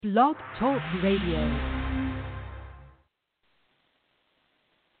Blog Talk Radio.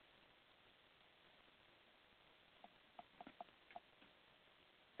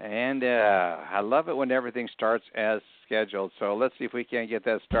 And I love it when everything starts as scheduled. So let's see if we can't get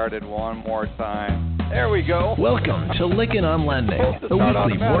that started one more time. There we go. Welcome to Lykken on Lending, the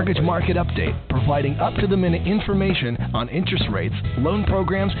weekly mortgage market update, providing up-to-the-minute information on interest rates, loan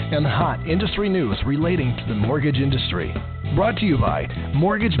programs, and hot industry news relating to the mortgage industry. Brought to you by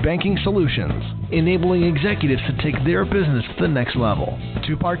Mortgage Banking Solutions, enabling executives to take their business to the next level.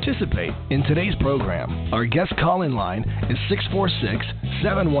 To participate in today's program, our guest call-in line is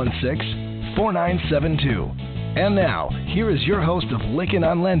 646-716-4972. And now, here is your host of Lykken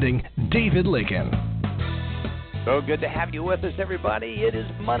on Lending, David Lykken. So good to have you with us, everybody. It is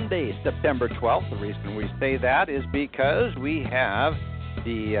Monday, September 12th. The reason we say that is because we have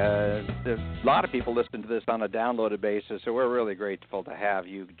a lot of people listen to this on a downloaded basis, so we're really grateful to have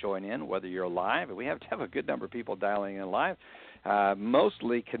you join in, whether you're live. We have to have a good number of people dialing in live,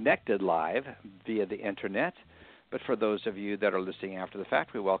 mostly connected live via the Internet. But for those of you that are listening after the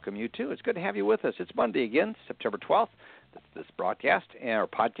fact, we welcome you, too. It's good to have you with us. It's Monday again, September 12th, this broadcast or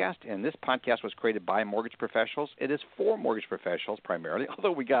podcast. And this podcast was created by mortgage professionals. It is for mortgage professionals primarily,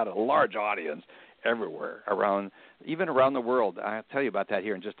 although we got a large audience everywhere, even around the world. I'll tell you about that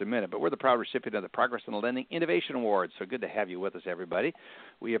here in just a minute. But we're the proud recipient of the Progress in Lending Innovation Award. So good to have you with us, everybody.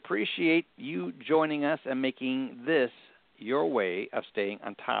 We appreciate you joining us and making this your way of staying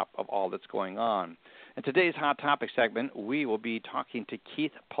on top of all that's going on. In today's Hot Topic segment, we will be talking to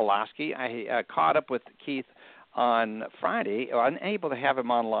Keith Polaski. I caught up with Keith on Friday, unable to have him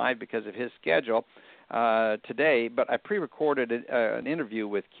on live because of his schedule today, but I pre-recorded an interview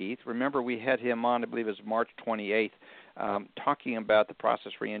with Keith. Remember, we had him on, I believe it was March 28th, talking about the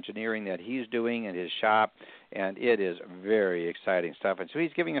process re-engineering that he's doing in his shop, and it is very exciting stuff. And so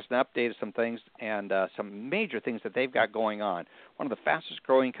he's giving us an update of some things and some major things that they've got going on. One of the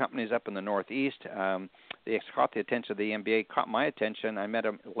fastest-growing companies up in the Northeast. They caught the attention of the MBA, caught my attention. I met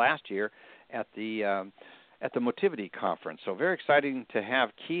him last year at the Motivity Conference. So very exciting to have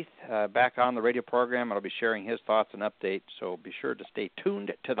Keith back on the radio program. I'll be sharing his thoughts and updates, so be sure to stay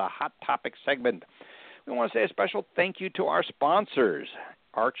tuned to the Hot Topic segment. We want to say a special thank you to our sponsors,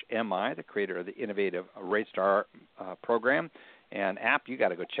 Arch MI, the creator of the innovative RateStar program and app. You got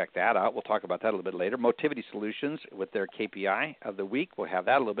to go check that out. We'll talk about that a little bit later. Motivity Solutions with their KPI of the week. We'll have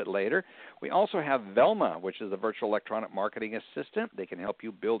that a little bit later. We also have Velma, which is the virtual electronic marketing assistant. They can help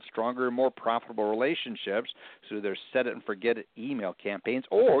you build stronger and more profitable relationships through their set-it-and-forget-it email campaigns,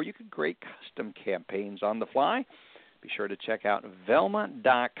 or you can create custom campaigns on the fly. Be sure to check out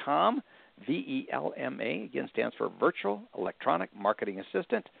Velma.com. VELMA, again, stands for Virtual Electronic Marketing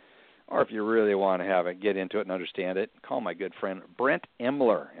Assistant. Or if you really want to have it, get into it and understand it, call my good friend Brent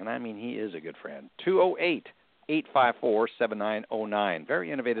Emler. And I mean, he is a good friend. 208-854-7909.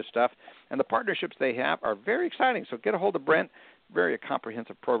 Very innovative stuff. And the partnerships they have are very exciting. So get a hold of Brent. Very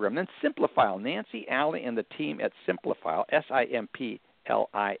comprehensive program. Then Simplifile. Nancy Alley and the team at Simplifile,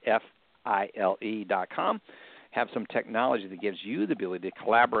 SIMPLIFILE.com. have some technology that gives you the ability to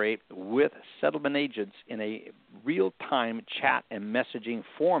collaborate with settlement agents in a real-time chat and messaging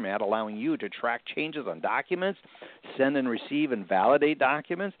format, allowing you to track changes on documents, send and receive and validate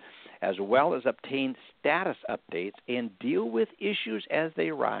documents, as well as obtain status updates and deal with issues as they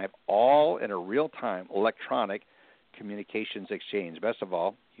arrive, all in a real-time electronic communications exchange. Best of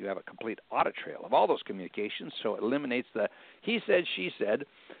all, you have a complete audit trail of all those communications, so it eliminates the he said, she said,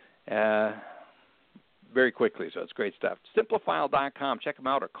 very quickly, so it's great stuff. Simplifile.com. Check them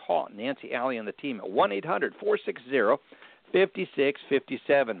out or call Nancy Alley and the team at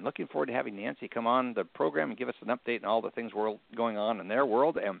 1-800-460-5657. Looking forward to having Nancy come on the program and give us an update on all the things going on in their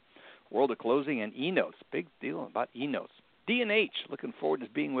world and world of closing and e-notes. Big deal about e-notes. D&H, looking forward to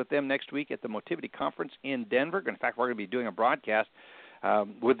being with them next week at the Motivity Conference in Denver. In fact, we're going to be doing a broadcast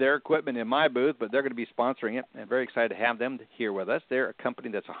with their equipment in my booth, but they're going to be sponsoring it. I'm very excited to have them here with us. They're a company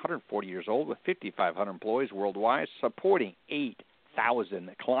that's 140 years old with 5,500 employees worldwide, supporting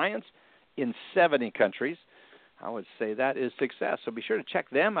 8,000 clients in 70 countries. I would say that is success. So be sure to check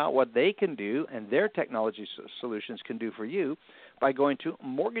them out, what they can do and their technology solutions can do for you by going to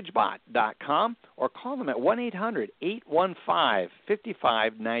mortgagebot.com or call them at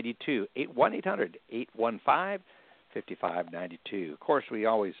 1-800-815-5592, 1-800-815-5592. Of course, we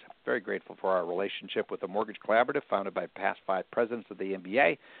always very grateful for our relationship with the Mortgage Collaborative, founded by past 5 presidents of the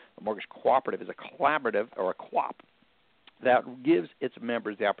MBA. The Mortgage Cooperative is a collaborative or a co-op that gives its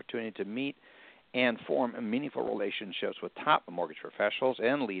members the opportunity to meet and form meaningful relationships with top mortgage professionals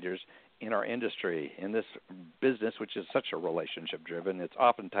and leaders in our industry. In this business, which is such a relationship-driven, it's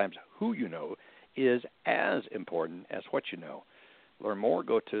oftentimes who you know is as important as what you know. Learn more,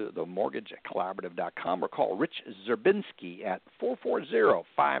 go to themortgagecollaborative.com or call Rich Zerbinski at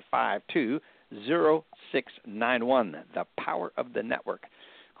 440-552-0691. The power of the network.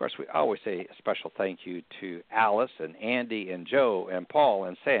 Of course, we always say a special thank you to Alice and Andy and Joe and Paul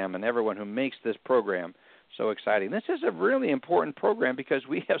and Sam and everyone who makes this program so exciting. This is a really important program because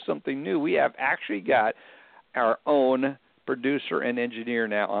we have something new. We have actually got our own producer and engineer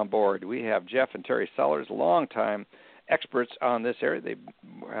now on board. We have Jeff and Terry Sellers, longtime experts on this area.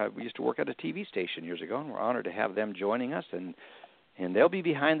 We used to work at a TV station years ago, and we're honored to have them joining us, and they'll be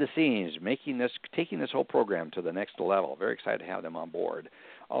behind the scenes taking this whole program to the next level. Very excited to have them on board.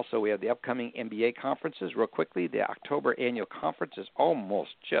 Also, we have the upcoming MBA conferences. Real quickly, the October annual conference is almost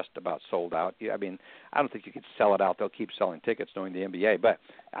just about sold out. I mean, I don't think you could sell it out. They'll keep selling tickets knowing the MBA, but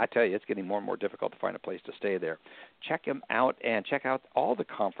I tell you, it's getting more and more difficult to find a place to stay there. Check them out and check out all the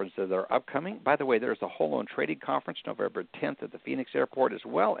conferences that are upcoming. By the way, there's the Whole Loan Trading Conference November 10th at the Phoenix Airport, as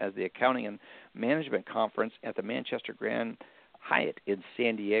well as the Accounting and Management Conference at the Manchester Grand Hyatt in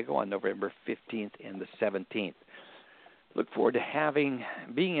San Diego on November 15th and the 17th. Look forward to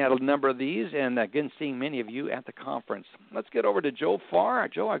being at a number of these and, again, seeing many of you at the conference. Let's get over to Joe Farr.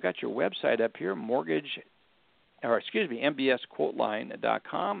 Joe, I got your website up here,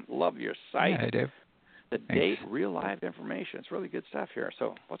 MBSQuoteline.com. Love your site. Hi, Dave. The date, real live information. It's really good stuff here.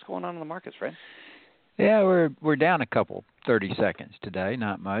 So what's going on in the markets, Fred? Yeah, we're down a couple, 30 seconds today,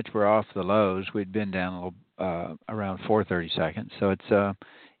 not much. We're off the lows. We'd been down a little around 430 seconds. So it's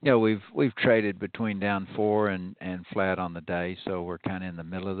we've traded between down 4 and flat on the day, so we're kind of in the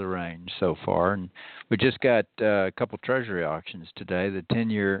middle of the range so far. And we just got a couple Treasury auctions today. The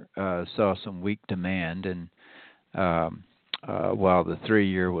 10-year saw some weak demand, and while the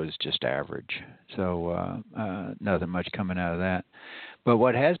 3-year was just average. So nothing much coming out of that. But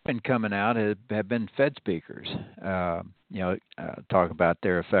what has been coming out have been Fed speakers. Talk about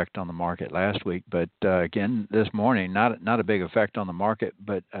their effect on the market last week. But again, this morning, not a big effect on the market,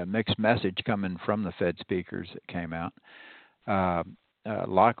 but a mixed message coming from the Fed speakers that came out.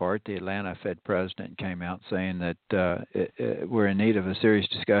 Lockhart, the Atlanta Fed president, came out saying that we're in need of a serious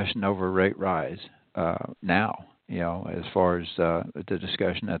discussion over rate rise now, as far as the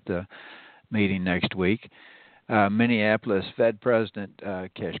discussion at the meeting next week. Minneapolis Fed President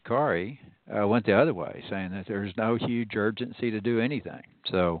Kashkari went the other way, saying that there's no huge urgency to do anything.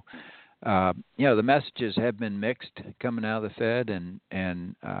 So, the messages have been mixed coming out of the Fed, and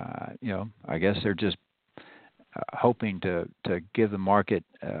I guess they're just hoping to give the market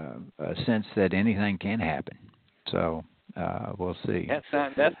a sense that anything can happen. So we'll see. That's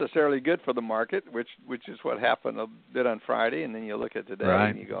not necessarily good for the market, which is what happened a bit on Friday, and then you look at today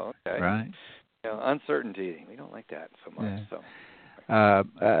and you go, okay. Right. Uncertainty. We don't like that so much. Yeah.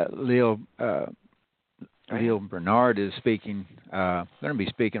 So, Leo Bernard is speaking. Going to be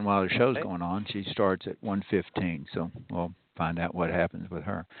speaking while the show's going on. She starts at 1:15, so we'll find out what happens with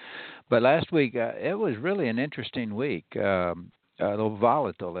her. But last week it was really an interesting week. A little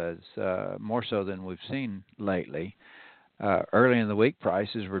volatile, as more so than we've seen lately. Early in the week,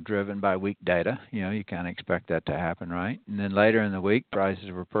 prices were driven by weak data. You kind of expect that to happen, right? And then later in the week,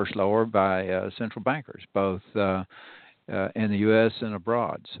 prices were pushed lower by central bankers, both in the U.S. and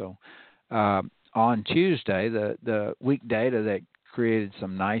abroad. So on Tuesday, the weak data that created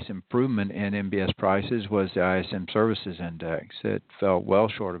some nice improvement in MBS prices was the ISM Services Index. It fell well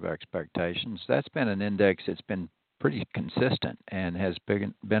short of expectations. That's been an index that's been pretty consistent and has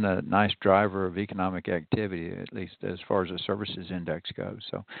been a nice driver of economic activity, at least as far as the services index goes.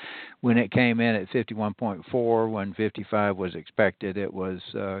 So when it came in at 51.4, when 55 was expected, it was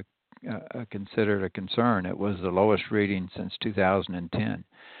considered a concern. It was the lowest reading since 2010.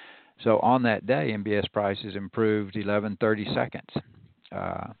 So on that day, MBS prices improved 11/30 seconds.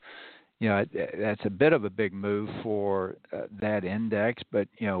 That's a bit of a big move for that index, but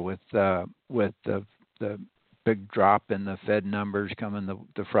with the big drop in the Fed numbers coming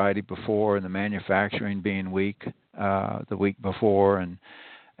the Friday before, and the manufacturing being weak the week before, and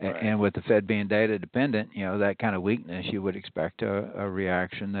with the Fed being data dependent, that kind of weakness, you would expect a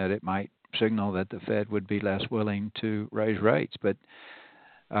reaction that it might signal that the Fed would be less willing to raise rates. But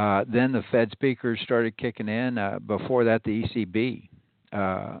then the Fed speakers started kicking in. Before that, the ECB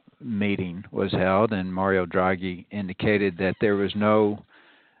meeting was held, and Mario Draghi indicated that there was no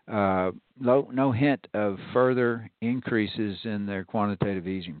no hint of further increases in their quantitative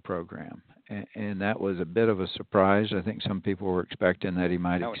easing program. And that was a bit of a surprise. I think some people were expecting that he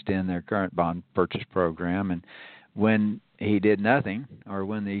might extend their current bond purchase program. And when he did nothing, or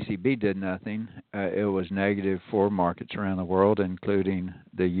when the ECB did nothing, it was negative for markets around the world, including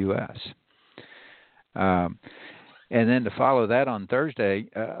the U.S. And then to follow that on Thursday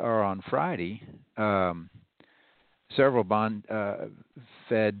or on Friday, several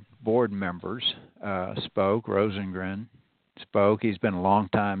Fed board members spoke. Rosengren spoke. He's been a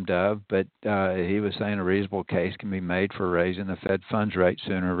long-time dove, but he was saying a reasonable case can be made for raising the Fed funds rate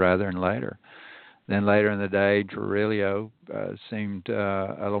sooner rather than later. Then later in the day, Drillio seemed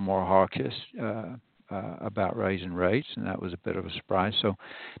a little more hawkish about raising rates, and that was a bit of a surprise. So,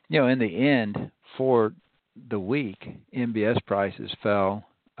 in the end, for the week, MBS prices fell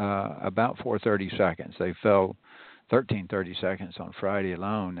about 4/30 seconds. They fell 13/30 seconds on Friday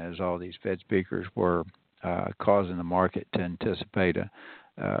alone, as all these Fed speakers were causing the market to anticipate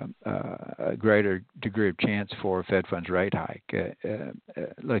a greater degree of chance for a Fed funds rate hike.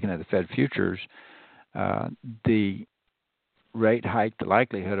 Looking at the Fed futures, the rate hike, the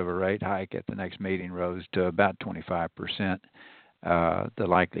likelihood of a rate hike at the next meeting rose to about 25%. The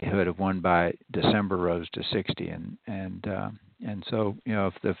likelihood of one by December rose to 60%, and so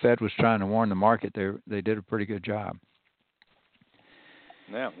if the Fed was trying to warn the market, they did a pretty good job.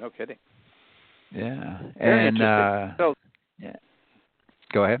 Yeah, no kidding. Yeah, very and yeah,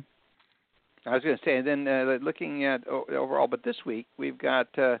 go ahead. I was going to say, and then looking at overall, but this week we've got.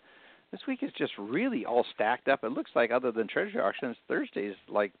 This week is just really all stacked up. It looks like, other than Treasury auctions, Thursday's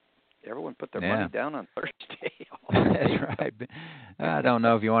like everyone put their money down on Thursday. That's right. I don't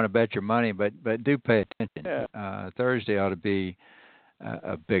know if you want to bet your money, but do pay attention. Yeah. Thursday ought to be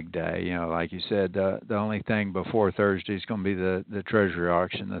a big day. Like you said, the only thing before Thursday is going to be the Treasury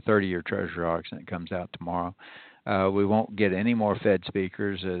auction, the 30-year Treasury auction that comes out tomorrow. We won't get any more Fed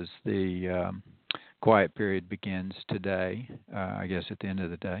speakers as the quiet period begins today, I guess at the end of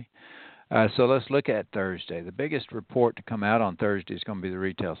the day. So let's look at Thursday. The biggest report to come out on Thursday is going to be the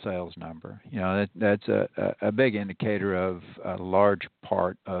retail sales number. That's a big indicator of a large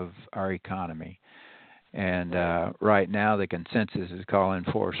part of our economy. And right now the consensus is calling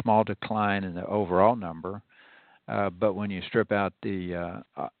for a small decline in the overall number. But when you strip out the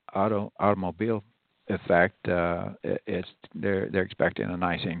automobile effect, they're expecting a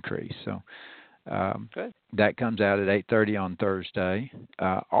nice increase. So that comes out at 8:30 on Thursday.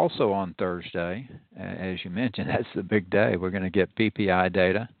 Also on Thursday, as you mentioned, that's the big day. We're going to get PPI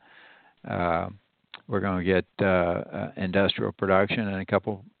data. We're going to get industrial production and a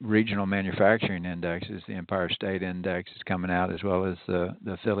couple regional manufacturing indexes. The Empire State Index is coming out, as well as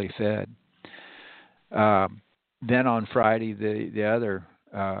the Philly Fed. Then on Friday, the other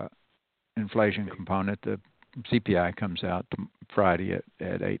inflation component, the CPI, comes out Friday at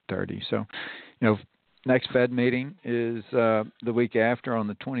 8:30. So, next Fed meeting is the week after on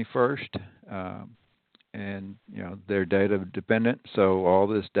the 21st, and they're data dependent. So all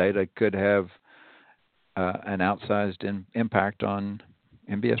this data could have an outsized impact on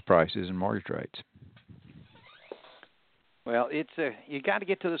MBS prices and mortgage rates. Well, you got to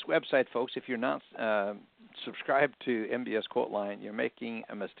get to this website, folks. If you're not subscribed to MBS Quoteline, you're making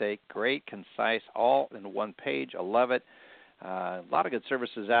a mistake. Great, concise, all in one page. I love it. A lot of good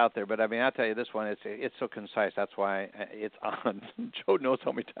services out there, but I'll tell you this one, it's so concise. That's why it's on. Joe knows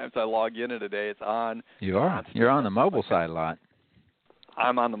how many times I log in a day. It's on. You are. You're on the mobile side a lot.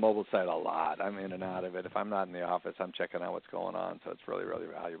 I'm on the mobile side a lot. I'm in and out of it. If I'm not in the office, I'm checking out what's going on. So it's really, really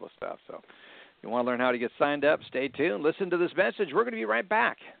valuable stuff. So if you want to learn how to get signed up, stay tuned. Listen to this message. We're going to be right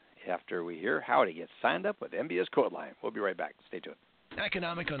back after we hear how to get signed up with MBS Quoteline. We'll be right back. Stay tuned.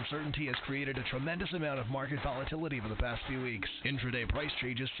 Economic uncertainty has created a tremendous amount of market volatility over the past few weeks. Intraday price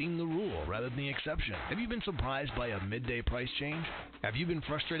changes seem the rule rather than the exception. Have you been surprised by a midday price change? Have you been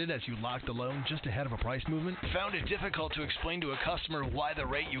frustrated as you locked a loan just ahead of a price movement? Found it difficult to explain to a customer why the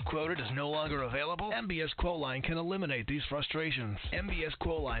rate you quoted is no longer available? MBS Quoteline can eliminate these frustrations. MBS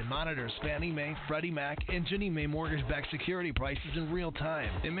Quoteline monitors Fannie Mae, Freddie Mac, and Ginnie Mae mortgage-backed security prices in real time.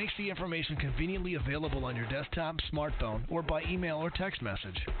 It makes the information conveniently available on your desktop, smartphone, or by email or text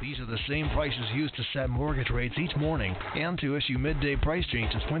message. These are the same prices used to set mortgage rates each morning and to issue midday price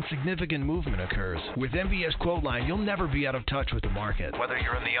changes when significant movement occurs. With MBS Quoteline, you'll never be out of touch with the market, whether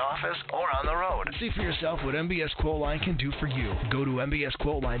you're in the office or on the road. See for yourself what MBS Quoteline can do for you. Go to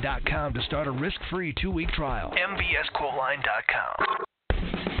MBSQuoteline.com to start a risk-free 2-week trial. MBSQuoteline.com.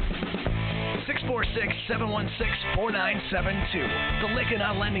 646-716-4972. The Lykken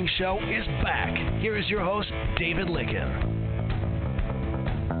on Lending Show is back. Here is your host, David Lykken.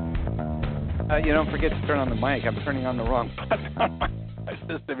 You don't forget to turn on the mic. I'm turning on the wrong button on my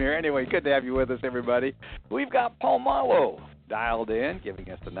system here. Anyway, good to have you with us, everybody. We've got Paul Muolo dialed in, giving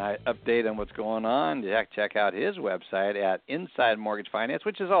us an update on what's going on. Check out his website at Inside Mortgage Finance,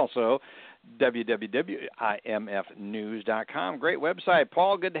 which is also www.imfnews.com. Great website.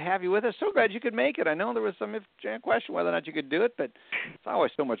 Paul, good to have you with us. So glad you could make it. I know there was some question whether or not you could do it, but it's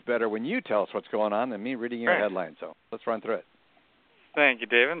always so much better when you tell us what's going on than me reading your headline. So let's run through it. Thank you,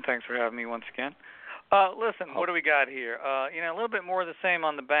 David. Thanks for having me once again. Listen, what do we got here? A little bit more of the same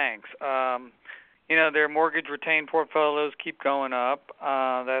on the banks. Their mortgage retained portfolios keep going up.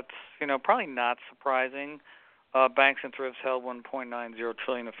 That's, probably not surprising. Banks and thrifts held $1.90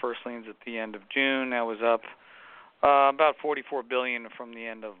 trillion of first liens at the end of June. That was up about $44 billion from the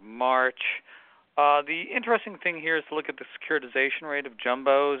end of March. The interesting thing here is to look at the securitization rate of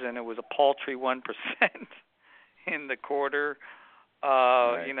jumbos, and it was a paltry 1% in the quarter.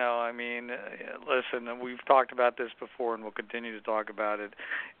 Right. Listen, we've talked about this before, and we'll continue to talk about it.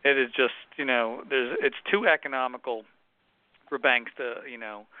 It is just, it's too economical for banks to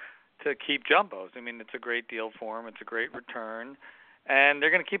keep jumbos. It's a great deal for them. It's a great return, and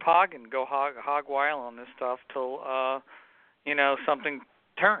they're going to keep go hog wild on this stuff till, something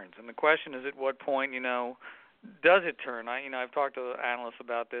turns. And the question is, at what point, does it turn? I've talked to analysts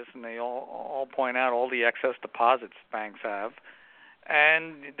about this, and they all point out all the excess deposits banks have.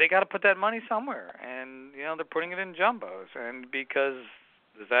 And they got to put that money somewhere, and they're putting it in jumbos. And because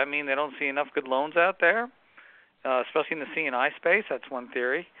does that mean they don't see enough good loans out there, especially in the C&I space? That's one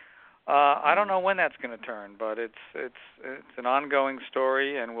theory. I don't know when that's going to turn, but it's an ongoing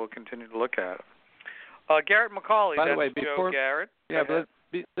story, and we'll continue to look at it. Garrett McCauley. By the way, Joe Garrett. Yeah, but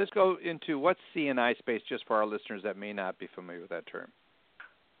let's go into what's C&I space, just for our listeners that may not be familiar with that term.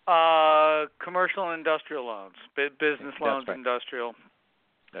 Commercial and industrial loans, business loans, right. Industrial,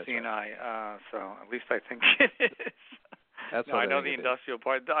 That's C&I. Right. So at least I think it is. That's I know the industrial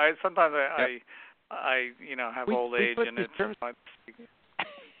part. Sometimes I have old age, and it's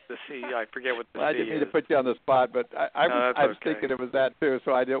the C. I forget what the C is. I didn't mean to put you on the spot, but I was okay. thinking it was that too,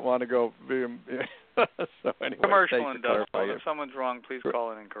 so I didn't want to go. So anyway, commercial and industrial. If someone's wrong, please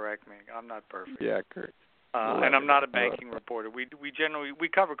call in and correct me. I'm not perfect. Yeah, correct. And I'm not a banking reporter. We generally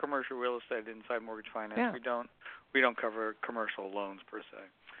cover commercial real estate inside mortgage finance. Yeah. We don't cover commercial loans per se.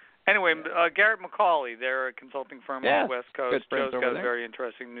 Anyway, Garrett McCauley, they're a consulting firm on the West Coast. Joe's got a very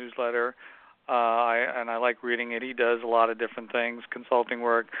interesting newsletter, and I like reading it. He does a lot of different things, consulting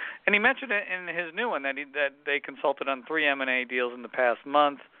work, and he mentioned it in his new one that they consulted on 3 M&A deals in the past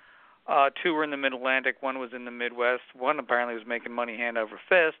month. 2 were in the Mid-Atlantic. 1 was in the Midwest. 1 apparently was making money hand over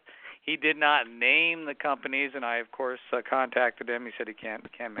fist. He did not name the companies, and I, of course, contacted him. He said he can't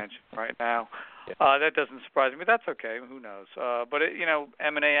mention right now. That doesn't surprise me, but that's okay. Who knows? But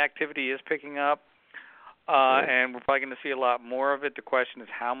M&A activity is picking up, and we're probably going to see a lot more of it. The question is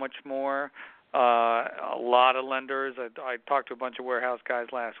how much more. A lot of lenders. I talked to a bunch of warehouse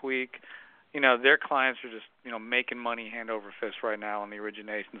guys last week. Their clients are just making money hand over fist right now in the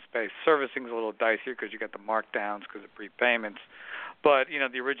origination space. Servicing's a little dicier because you got the markdowns because of prepayments. But,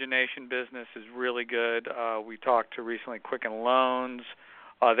 the origination business is really good. We talked to recently Quicken Loans.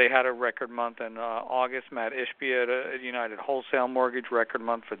 They had a record month in August. Matt Ishby at United Wholesale Mortgage, record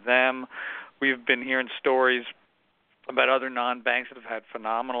month for them. We've been hearing stories about other non-banks that have had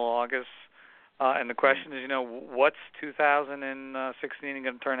phenomenal Augusts. And the question is, what's 2016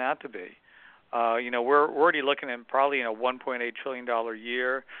 going to turn out to be? We're already looking at probably a $1.8 trillion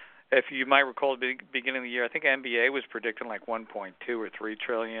year. If you might recall, at the beginning of the year, I think MBA was predicting like 1.2 or 3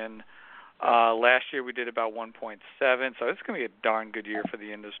 trillion. Last year we did about 1.7, so it's going to be a darn good year for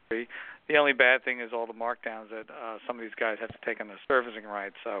the industry. The only bad thing is all the markdowns that some of these guys have to take on their servicing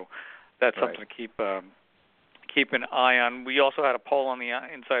rights, so that's something to keep an eye on. We also had a poll on the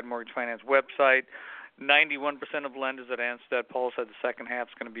Inside Mortgage Finance website. 91% of lenders that answered that poll said the second half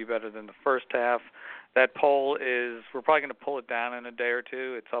is going to be better than the first half. That poll we're probably going to pull it down in a day or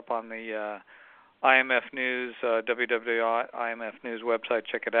two. It's up on the IMF News, www.imf News website.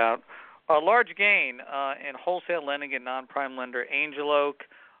 Check it out. A large gain in wholesale lending at non-prime lender Angel Oak.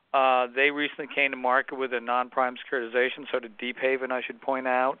 They recently came to market with a non-prime securitization, so did Deep Haven, I should point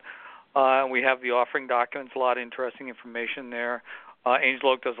out. We have the offering documents, a lot of interesting information there.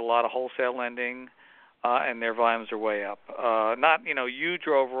 Angel Oak does a lot of wholesale lending. And their volumes are way up. Not, huge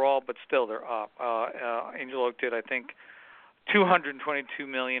overall, but still they're up. Angel Oak did, I think, $222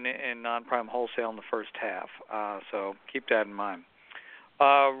 million in non-prime wholesale in the first half. So keep that in mind.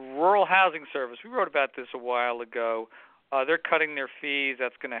 Rural Housing Service, we wrote about this a while ago. They're cutting their fees.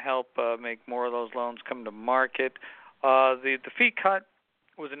 That's going to help make more of those loans come to market. The fee cut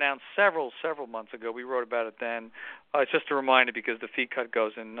was announced several months ago. We wrote about it then. It's just a reminder because the fee cut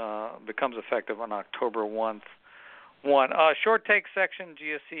becomes effective on October 1. Short take section,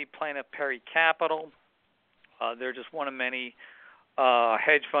 GSE Plaintiff Perry Capital. They're just one of many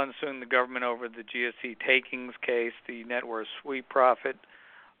hedge funds suing the government over the GSE takings case, the net worth sweep profit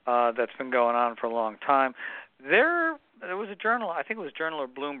that's been going on for a long time. There was a journal, I think it was Journal or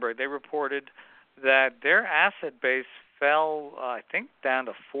Bloomberg, they reported that their asset base fell, I think, down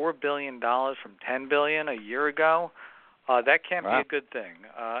to $4 billion from $10 billion a year ago. That can't be a good thing.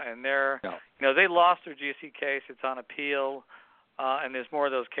 And they lost their GSE case. It's on appeal, and there's more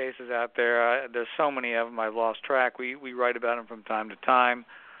of those cases out there. There's so many of them. I've lost track. We write about them from time to time.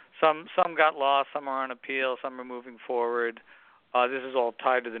 Some got lost. Some are on appeal. Some are moving forward. This is all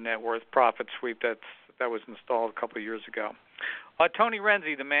tied to the net worth profit sweep that was installed a couple of years ago. Tony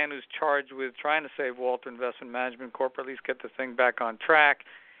Renzi, the man who's charged with trying to save Walter Investment Management Corp., at least get the thing back on track,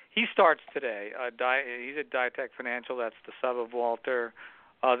 he starts today. He's at Diatech Financial. That's the sub of Walter.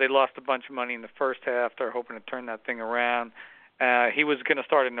 They lost a bunch of money in the first half. They're hoping to turn that thing around. He was going to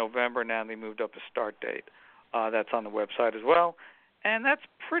start in November. Now they moved up his start date. That's on the website as well. And that's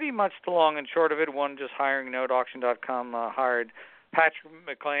pretty much the long and short of it. One just hiring note. Auction.com hired Patrick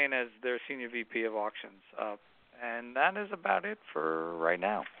McLean as their senior VP of auctions. And that is about it for right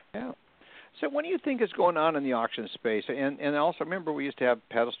now. Yeah. So what do you think is going on in the auction space? And also, remember, we used to have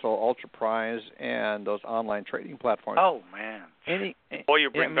Pedestal, Ultra Prize, and those online trading platforms. Oh, man. You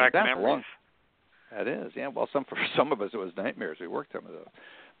bring back memories. That is. Yeah, well, for some of us, it was nightmares. We worked some of those.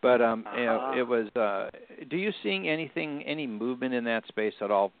 But it was do you see any movement in that space at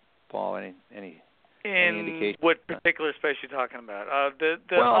all, Paul? Any indication? What particular space you're talking about?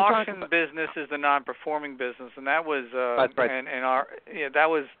 The auction business is the non-performing business, and that was that's right. that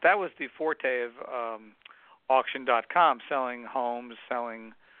was the forte of Auction.com, selling homes,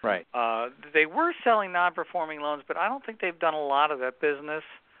 selling. Right. They were selling non-performing loans, but I don't think they've done a lot of that business.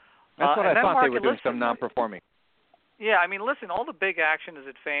 That's what I thought they were doing. Some non-performing. Yeah, I mean, listen, all the big action is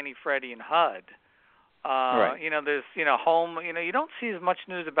at Fannie, Freddie, and HUD. Right. There's, home, you don't see as much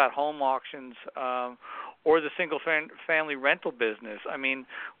news about home auctions or the single-family rental business. I mean,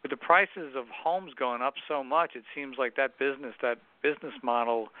 with the prices of homes going up so much, it seems like that business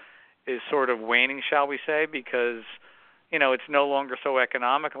model is sort of waning, shall we say, because, it's no longer so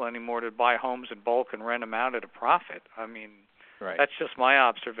economical anymore to buy homes in bulk and rent them out at a profit. I mean, That's just my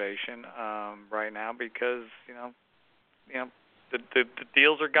observation right now because, the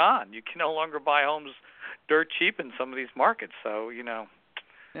deals are gone. You can no longer buy homes dirt cheap in some of these markets. So,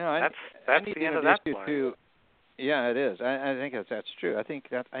 that's the end of that play. Yeah, it is. I think that's true. I think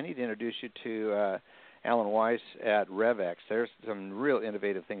that I need to introduce you to Alan Weiss at RevX. There's some real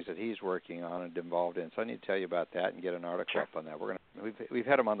innovative things that he's working on and involved in. So I need to tell you about that and get an article up on that. We've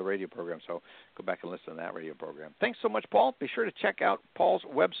had him on the radio program, so go back and listen to that radio program. Thanks so much, Paul. Be sure to check out Paul's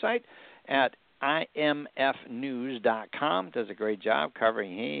website at imfnews.com. Does a great job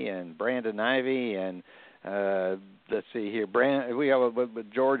covering he and Brandon Ivey and let's see here, we have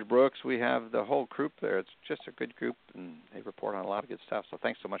with George Brooks. We have the whole group there. It's just a good group, and they report on a lot of good stuff. So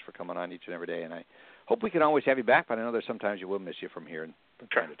thanks so much for coming on each and every day, and I hope we can always have you back. But I know there's sometimes you will miss you from here from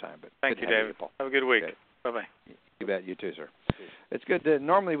time to time. But thank you, David. Have a good week. Okay. Bye-bye. You bet. You too, sir. It's good.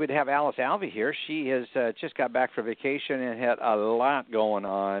 Normally we'd have Alice Alvey here. She has just got back from vacation and had a lot going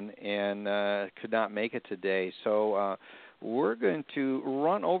on and could not make it today. So we're going to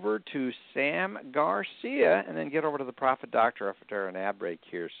run over to Sam Garcia and then get over to the Profit Doctor after an ad break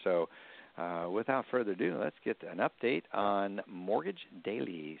here. So without further ado, let's get an update on Mortgage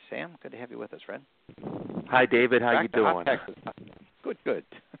Daily. Sam, good to have you with us, friend. Hi, David. How you doing? Good,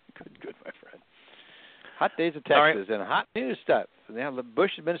 my friend. Hot days of Texas and hot news stuff. Now the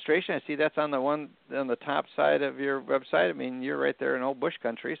Bush administration, I see that's on the top side of your website. I mean, you're right there in old Bush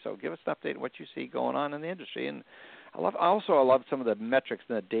country, so give us an update on what you see going on in the industry. And I love some of the metrics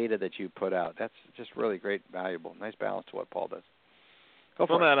and the data that you put out. That's just really great, valuable, nice balance to what Paul does. Go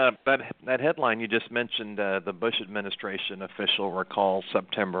for it. That headline you just mentioned, the Bush administration official recalls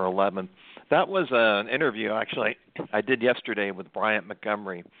September 11th. That was an interview actually I did yesterday with Bryant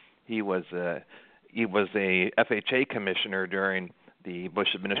Montgomery. He was a FHA commissioner during the Bush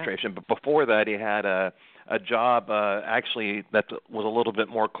administration, but before that he had a job actually that was a little bit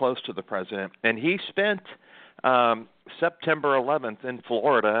more close to the president, and he spent September 11th in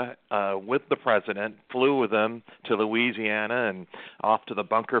Florida with the president, flew with him to Louisiana and off to the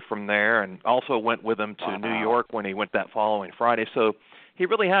bunker from there, and also went with him to New York when he went that following Friday. So he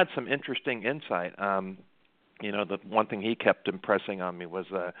really had some interesting insight. The one thing he kept impressing on me was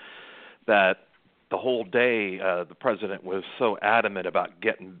that the whole day, the president was so adamant about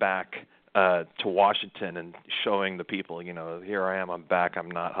getting back to Washington and showing the people, here I am, I'm back, I'm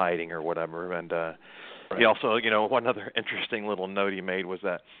not hiding or whatever. And he also, one other interesting little note he made was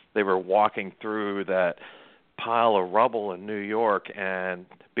that they were walking through that pile of rubble in New York, and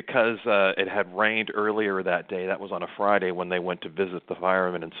because it had rained earlier that day, that was on a Friday when they went to visit the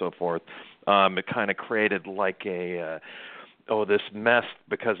firemen and so forth, it kind of created like this mess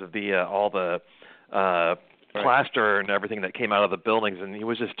because of the all the plaster and everything that came out of the buildings. And he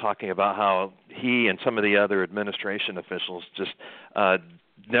was just talking about how he and some of the other administration officials just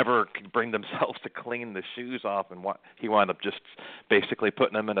never could bring themselves to clean the shoes off, and he wound up just basically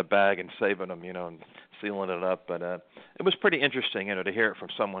putting them in a bag and saving them, and sealing it up. But it was pretty interesting, to hear it from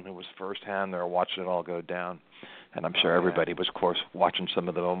someone who was firsthand there watching it all go down. And I'm sure everybody was, of course, watching some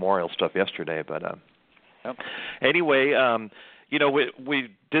of the memorial stuff yesterday. But anyway, we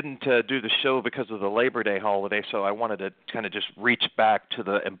didn't do the show because of the Labor Day holiday, so I wanted to kind of just reach back to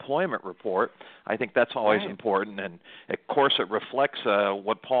the employment report. I think that's always important, and of course it reflects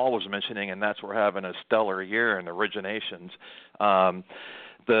what Paul was mentioning, and that's we're having a stellar year in originations.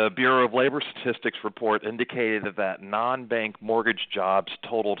 The Bureau of Labor Statistics report indicated that non-bank mortgage jobs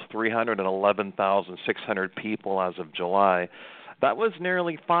totaled 311,600 people as of July. That was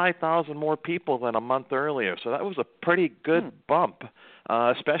nearly 5,000 more people than a month earlier, so that was a pretty good bump,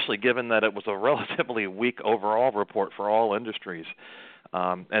 especially given that it was a relatively weak overall report for all industries.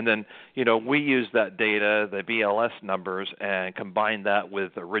 And then, we use that data, the BLS numbers, and combine that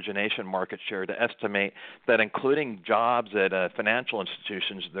with origination market share to estimate that including jobs at financial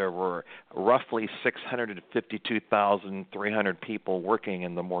institutions, there were roughly 652,300 people working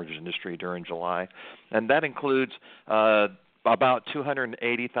in the mortgage industry during July. And that includes about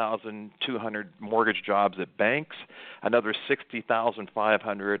 280,200 mortgage jobs at banks, another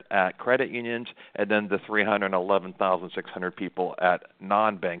 60,500 at credit unions, and then the 311,600 people at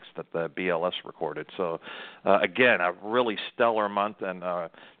non-banks that the BLS recorded. So, again, a really stellar month. And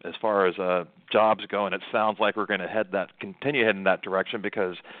as far as jobs go, and it sounds like we're going to continue heading that direction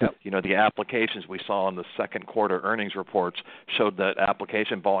because, the applications we saw in the second quarter earnings reports showed that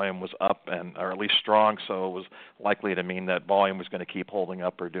application volume was up or at least strong, so it was likely to mean that volume was going to keep holding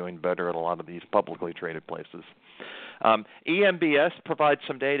up or doing better at a lot of these publicly traded places. EMBS provides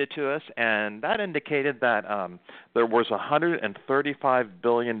some data to us, and that indicated that there was $135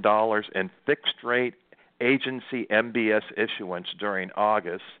 billion in fixed-rate agency MBS issuance during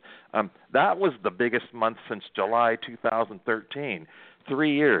August. That was the biggest month since July 2013.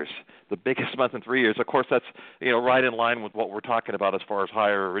 3 years, the biggest month in 3 years. Of course, that's right in line with what we're talking about as far as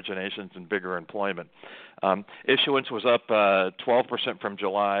higher originations and bigger employment. Issuance was up 12% from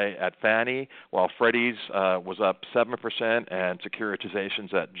July at Fannie, while Freddie's was up 7%, and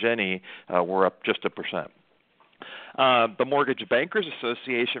securitizations at Ginnie were up just 1%. The Mortgage Bankers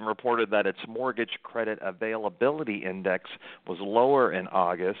Association reported that its mortgage credit availability index was lower in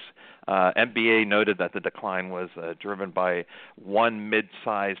August. MBA noted that the decline was driven by one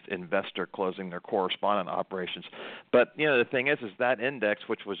mid-sized investor closing their correspondent operations. But, the thing is that index,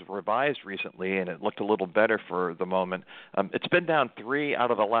 which was revised recently, and it looked a little better for the moment, it's been down 3 out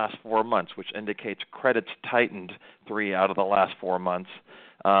of the last 4 months, which indicates credit's tightened 3 out of the last 4 months.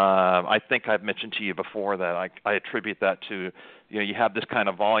 I think I've mentioned to you before that I attribute that to, you have this kind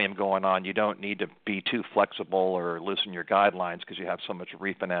of volume going on. You don't need to be too flexible or loosen your guidelines because you have so much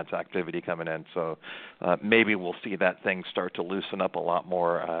refinance activity coming in. So maybe we'll see that thing start to loosen up a lot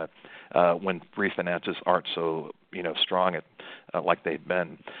more when refinances aren't so strong like they've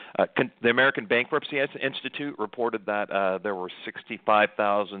been. The American Bankruptcy Institute reported that there were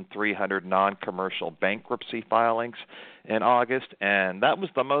 65,300 non-commercial bankruptcy filings in August, and that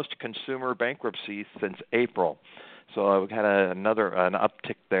was the most consumer bankruptcies since April. So we had an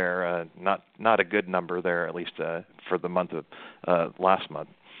uptick there, not a good number there, at least for the month of last month.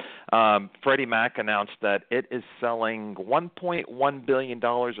 Freddie Mac announced that it is selling $1.1 billion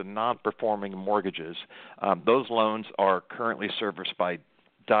in non-performing mortgages. Those loans are currently serviced by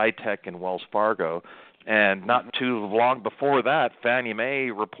Ditech and Wells Fargo. And not too long before that, Fannie Mae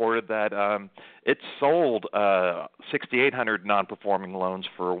reported that it sold 6,800 non-performing loans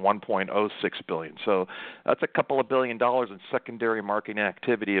for $1.06 billion. So that's a couple of $1 billion in secondary market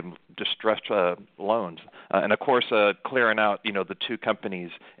activity of distressed loans. And, of course, clearing out, the two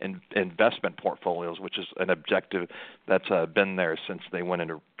companies' investment portfolios, which is an objective that's been there since they went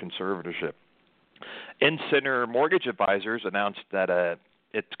into conservatorship. In-Center Mortgage Advisors announced that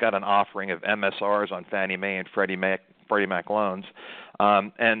it's got an offering of MSRs on Fannie Mae and Freddie Mac loans,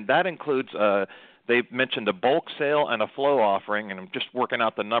 and that includes they mentioned a bulk sale and a flow offering, and I'm just working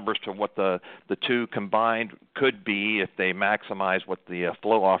out the numbers to what the two combined could be if they maximize what the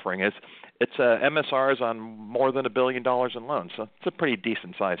flow offering is. It's MSRs on more than $1 billion in loans, so it's a pretty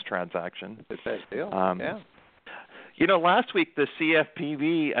decent-sized transaction. It's a nice deal, yeah. You know, last week the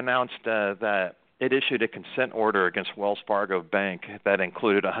CFPB announced that it issued a consent order against Wells Fargo Bank that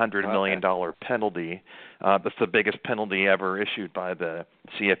included a $100 million penalty. That's the biggest penalty ever issued by the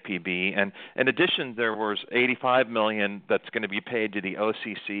CFPB. And in addition, there was $85 million that's going to be paid to the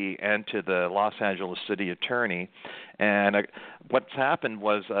OCC and to the Los Angeles City Attorney. And what's happened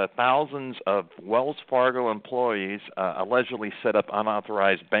was thousands of Wells Fargo employees allegedly set up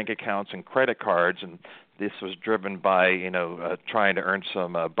unauthorized bank accounts and credit cards, and this was driven by, trying to earn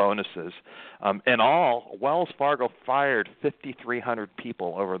some bonuses. In all, Wells Fargo fired 5,300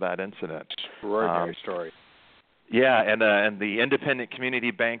 people over that incident. Extraordinary story. Yeah, and the Independent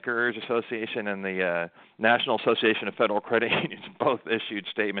Community Bankers Association and the National Association of Federal Credit Unions both issued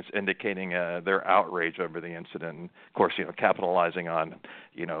statements indicating their outrage over the incident. And of course, capitalizing on,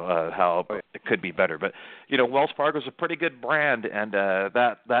 how it could be better. But, Wells Fargo's a pretty good brand, and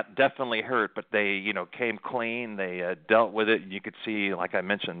that definitely hurt. But they, came clean. They dealt with it. You could see, like I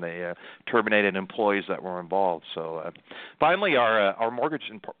mentioned, they terminated employees that were involved. So finally, our mortgage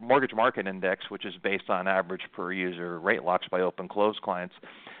market index, which is based on average per user rate locks by open-close clients,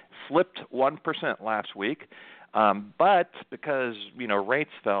 slipped 1% last week, but because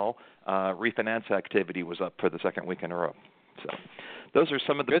rates fell, refinance activity was up for the second week in a row. So those are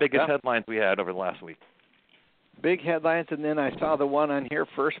some of the biggest headlines we had over the last week. Big headlines, and then I saw the one on here,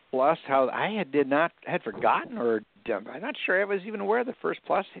 First Plus, how I had forgotten, or I'm not sure I was even aware that First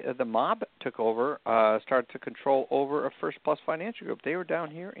Plus, the mob took over, started to control over a First Plus financial group. They were down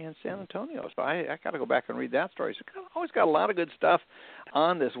here in San Antonio, so I got to go back and read that story. So always got a lot of good stuff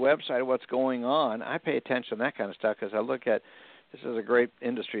on this website of what's going on. I pay attention to that kind of stuff because I look at this is a great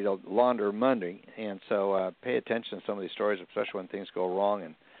industry to launder money, and so pay attention to some of these stories, especially when things go wrong.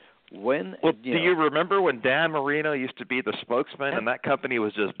 And do you remember when Dan Marino used to be the spokesman, and that company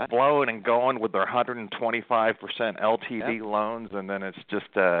was just blowing and going with their 125% LTV loans, and then it's just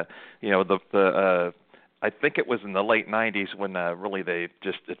I think it was in the late 90s when really it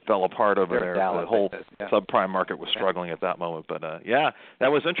fell apart over there. The whole subprime market was struggling at that moment. But that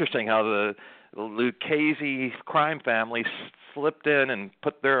was interesting how the Lucchese crime family slipped in and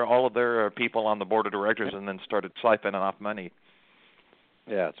put all of their people on the board of directors and then started siphoning off money.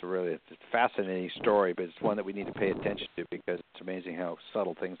 Yeah, it's a fascinating story, but it's one that we need to pay attention to because it's amazing how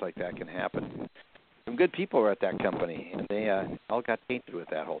subtle things like that can happen. Some good people are at that company, and they all got tainted with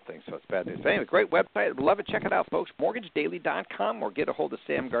that whole thing, so it's bad news. But anyway, great website. I'd love it. Check it out, folks. MortgageDaily.com, or get a hold of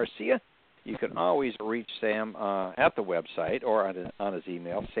Sam Garcia. You can always reach Sam at the website or on his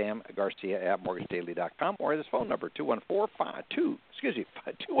email, samgarcia@mortgagedaily.com, or his phone number,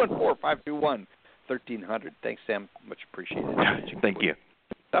 214-521-1300. Thanks, Sam. Much appreciated. Thank you.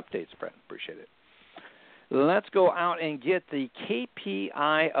 Updates, Brent. Appreciate it. Let's go out and get the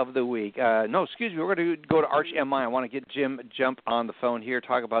KPI of the week. We're going to go to Arch MI. I want to get Jim Jump on the phone here,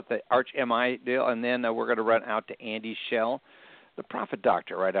 talk about the Arch MI deal, and then we're going to run out to Andy Schell, the Profit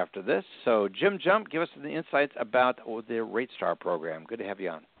Doctor, right after this. So, Jim Jump, give us the insights about the RateStar program. Good to have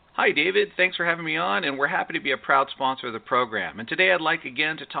you on. Hi, David. Thanks for having me on, and we're happy to be a proud sponsor of the program. And today I'd like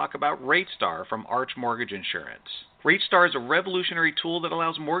again to talk about RateStar from Arch Mortgage Insurance. RateStar is a revolutionary tool that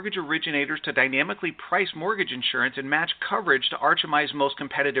allows mortgage originators to dynamically price mortgage insurance and match coverage to Arch MI's most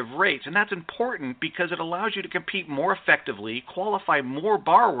competitive rates. And that's important because it allows you to compete more effectively, qualify more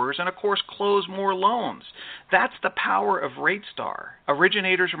borrowers, and, of course, close more loans. That's the power of RateStar.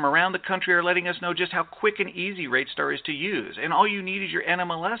 Originators from around the country are letting us know just how quick and easy RateStar is to use. And all you need is your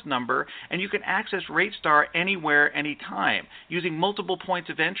NMLS number, and you can access RateStar anywhere, anytime, using multiple points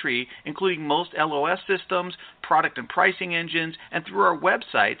of entry, including most LOS systems, product and pricing engines, and through our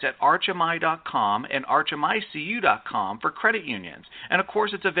websites at archmi.com and archmicu.com for credit unions. And of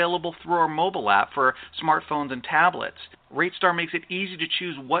course, it's available through our mobile app for smartphones and tablets. RateStar makes it easy to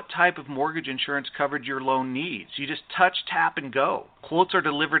choose what type of mortgage insurance coverage your loan needs. You just touch, tap, and go. Quotes are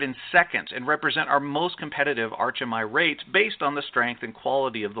delivered in seconds and represent our most competitive Arch MI rates based on the strength and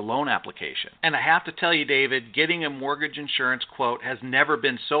quality of the loan application. And I have to tell you, David, getting a mortgage insurance quote has never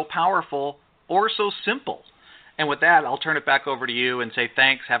been so powerful or so simple. And with that, I'll turn it back over to you and say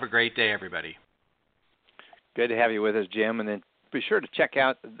thanks. Have a great day, everybody. Good to have you with us, Jim. And then be sure to check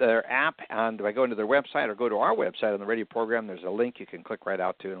out their app by going to their website or go to our website on the radio program. There's a link you can click right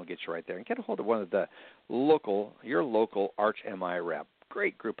out to, and it'll get you right there. And get a hold of one of your local Arch MI rep.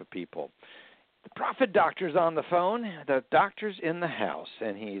 Great group of people. The Profit Doctor's on the phone. The doctor's in the house,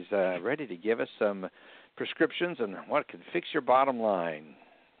 and he's ready to give us some prescriptions on what can fix your bottom line.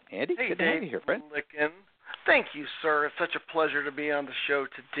 Andy, hey, good to have you here, friend. Lykken. Thank you, sir. It's such a pleasure to be on the show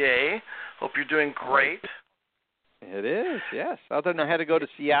today. Hope you're doing great. It is, yes. Other than I had to go to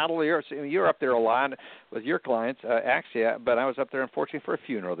Seattle. You're up there a lot with your clients, Axia, but I was up there, unfortunately, for a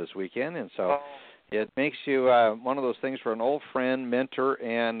funeral this weekend, and so it makes you one of those things for an old friend, mentor,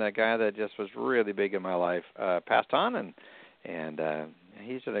 and a guy that just was really big in my life, passed on, and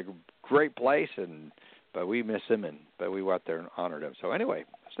he's in a great place, but we miss him, but we went out there and honored him. So anyway,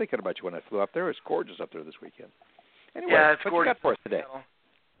 I was thinking about you when I flew up there. It was gorgeous up there this weekend. Anyway, yeah, it's what gorgeous. You got for us today?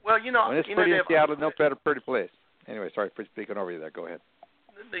 Well, when it's pretty in Seattle, no better pretty place. Anyway, sorry for speaking over you there. Go ahead.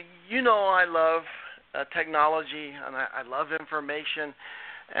 I love technology, and I love information.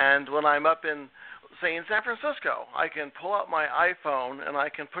 And when I'm up in San Francisco, I can pull out my iPhone, and I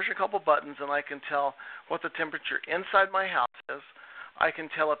can push a couple buttons, and I can tell what the temperature inside my house is. I can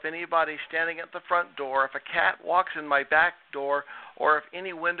tell if anybody's standing at the front door, if a cat walks in my back door, or if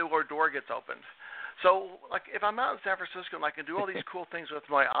any window or door gets opened. So, like, if I'm out in San Francisco and I can do all these cool things with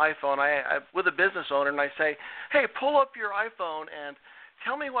my iPhone, I with a business owner, and I say, hey, pull up your iPhone and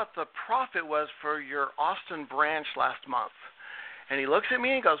tell me what the profit was for your Austin branch last month. And he looks at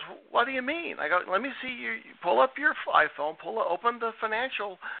me and goes, what do you mean? I go, let me see you pull up your iPhone, open the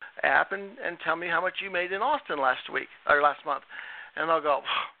financial app, and tell me how much you made in Austin last month. And I'll go,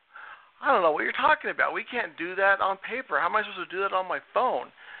 I don't know what you're talking about. We can't do that on paper. How am I supposed to do that on my phone?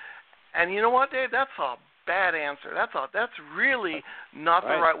 And you know what, Dave? That's a bad answer. That's really not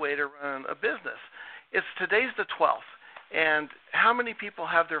the right way to run a business. Today's the 12th, and how many people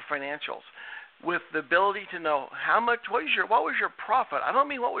have their financials with the ability to know what was your profit? I don't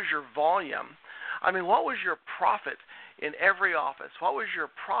mean what was your volume. I mean what was your profit in every office? What was your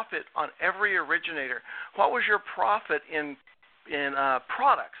profit on every originator? What was your profit in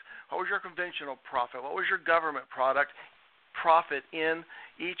products? What was your conventional profit? What was your government profit in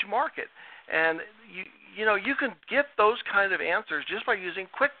each market? And you can get those kind of answers just by using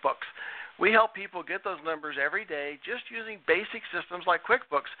QuickBooks. We help people get those numbers every day just using basic systems like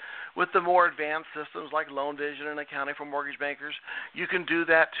QuickBooks. With the more advanced systems like Loan Vision and accounting for mortgage bankers, you can do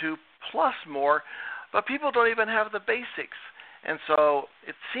that too, plus more. But people don't even have the basics. And so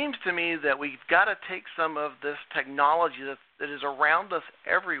it seems to me that we've got to take some of this technology that is around us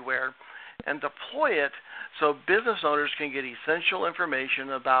everywhere and deploy it so business owners can get essential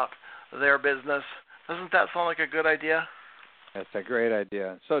information about their business. Doesn't that sound like a good idea? That's a great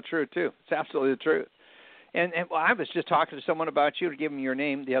idea. So true, too. It's absolutely the truth. And I was just talking to someone about you, to give him your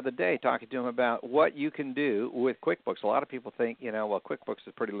name the other day, talking to him about what you can do with QuickBooks. A lot of people think, QuickBooks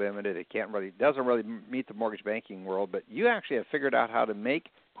is pretty limited. It doesn't really meet the mortgage banking world, but you actually have figured out how to make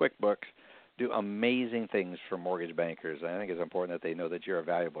QuickBooks do amazing things for mortgage bankers. And I think it's important that they know that you're a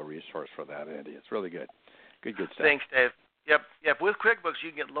valuable resource for that, Andy. It's really good. Good stuff. Thanks, Dave. Yep. With QuickBooks, you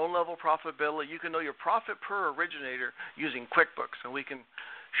can get loan-level profitability. You can know your profit per originator using QuickBooks, and we can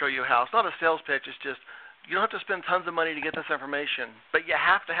show you how. It's not a sales pitch. It's just you don't have to spend tons of money to get this information, but you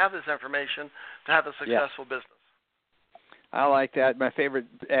have to have this information to have a successful business. I like that. My favorite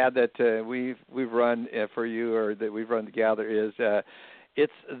ad that we've run for you, or that we've run together, is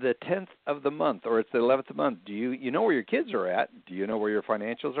it's the 10th of the month, or it's the 11th of the month. Do you know where your kids are at? Do you know where your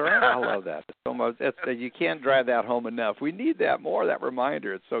financials are at? I love that. You can't drive that home enough. We need that more, that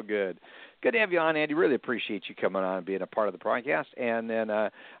reminder. It's so good. Good to have you on, Andy. Really appreciate you coming on and being a part of the podcast. And then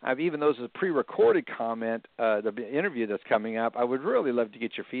even though this is a pre-recorded comment, the interview that's coming up, I would really love to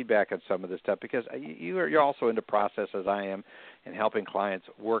get your feedback on some of this stuff, because you're also into process, as I am, and helping clients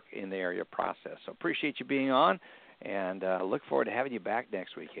work in the area of process. So appreciate you being on. And look forward to having you back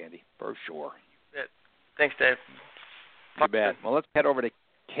next week, Andy, for sure. Thanks, Dave. You bet. Well, let's head over to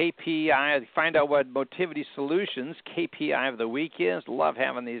KPI, find out what Motivity Solutions KPI of the week is. Love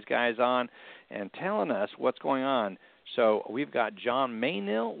having these guys on and telling us what's going on. So we've got John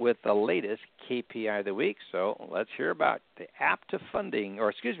Maynil with the latest KPI of the week. So let's hear about the app to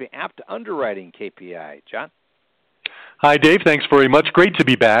underwriting KPI. John? Hi, Dave. Thanks very much. Great to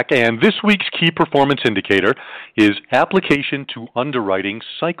be back. And this week's key performance indicator is application to underwriting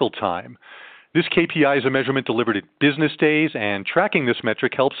cycle time. This KPI is a measurement delivered in business days, and tracking this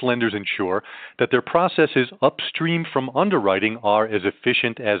metric helps lenders ensure that their processes upstream from underwriting are as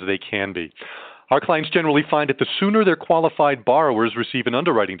efficient as they can be. Our clients generally find that the sooner their qualified borrowers receive an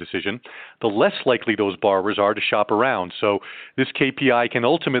underwriting decision, the less likely those borrowers are to shop around. So this KPI can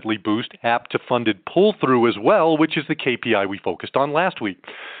ultimately boost app-to-funded pull-through as well, which is the KPI we focused on last week.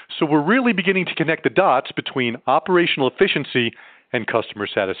 So we're really beginning to connect the dots between operational efficiency and customer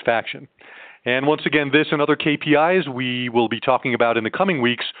satisfaction. And once again, this and other KPIs we will be talking about in the coming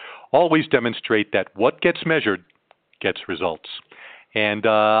weeks always demonstrate that what gets measured gets results. And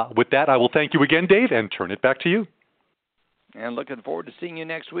with that, I will thank you again, Dave, and turn it back to you. And looking forward to seeing you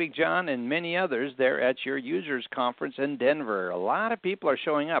next week, John, and many others there at your users conference in Denver. A lot of people are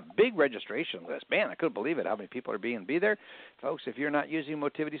showing up. Big registration list. Man, I couldn't believe it, how many people are being be there. Folks, if you're not using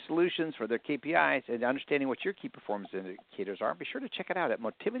Motivity Solutions for their KPIs and understanding what your key performance indicators are, be sure to check it out at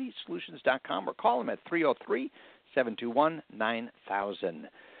motivitysolutions.com or call them at 303-721-9000.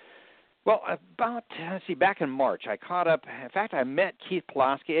 Well, back in March, I caught up. In fact, I met Keith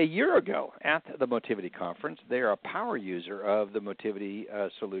Polaski a year ago at the Motivity Conference. They're a power user of the Motivity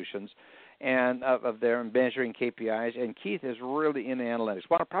Solutions and of their measuring KPIs. And Keith is really in analytics.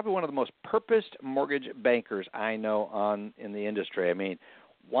 Probably one of the most purposed mortgage bankers I know in the industry. I mean,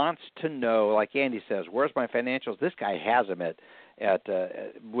 wants to know, like Andy says, where's my financials? This guy has them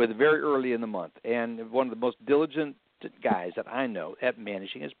with very early in the month, and one of the most diligent guys that I know at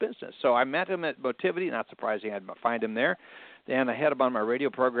managing his business. So I met him at Motivity. Not surprising I'd find him there. And I had him on my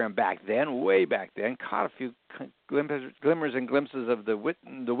radio program way back then, caught a few glimmers and glimpses of the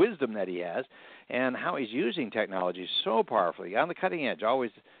wisdom that he has and how he's using technology so powerfully, on the cutting edge,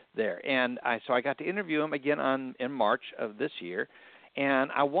 always there. And so I got to interview him again in March of this year. And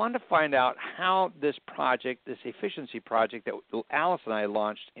I wanted to find out how this project, this efficiency project that Alice and I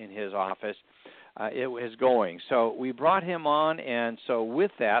launched in his office, it was going. So we brought him on, and so with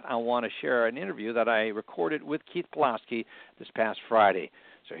that, I want to share an interview that I recorded with Keith Polaski this past Friday.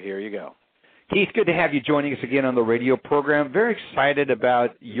 So here you go. Keith, good to have you joining us again on the radio program. Very excited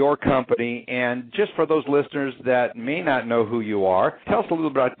about your company, and just for those listeners that may not know who you are, tell us a little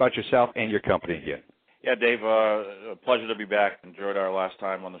bit about yourself and your company again. Yeah, Dave, a pleasure to be back. Enjoyed our last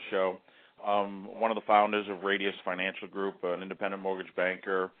time on the show. One of the founders of Radius Financial Group, an independent mortgage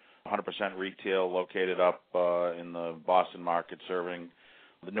banker, 100% retail, located up in the Boston market, serving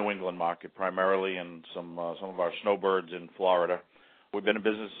the New England market primarily, and some of our snowbirds in Florida. We've been in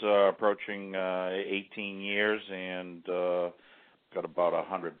business approaching 18 years and got about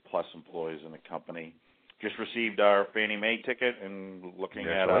 100-plus employees in the company. Just received our Fannie Mae ticket and looking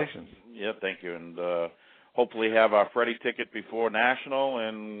at Congratulations. Yeah, thank you. And hopefully have our Freddie ticket before National,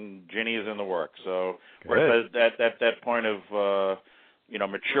 and Ginny is in the works. So we're at that point of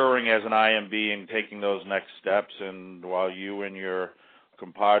maturing as an IMB and taking those next steps. And while you and your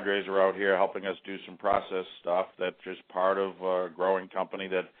compadres are out here helping us do some process stuff, that's just part of a growing company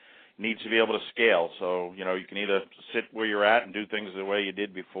that needs to be able to scale. So, you can either sit where you're at and do things the way you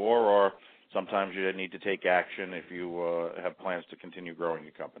did before, or sometimes you need to take action if you have plans to continue growing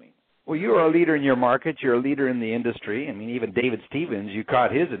your company. Well, you are a leader in your market. You're a leader in the industry. I mean, even David Stevens, you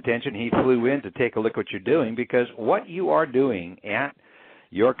caught his attention. He flew in to take a look at what you're doing, because what you are doing at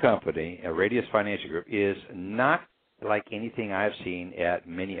your company, Radius Financial Group, is not like anything I've seen at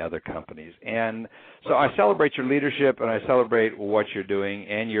many other companies. And so I celebrate your leadership, and I celebrate what you're doing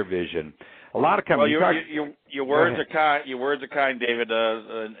and your vision. A lot of companies. Well, your words are kind. Your words are kind, David,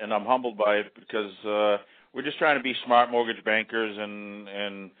 and I'm humbled by it, because we're just trying to be smart mortgage bankers,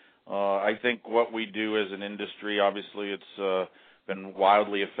 and I think what we do as an industry, obviously, it's been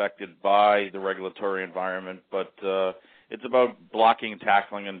wildly affected by the regulatory environment, but it's about blocking and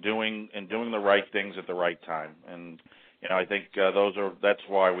tackling and doing the right things at the right time. And I think that's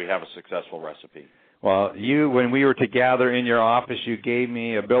why we have a successful recipe. Well, when we were together in your office, you gave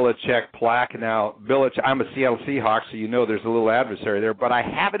me a Belichick plaque. Now, I'm a Seattle Seahawks, so there's a little adversary there, but I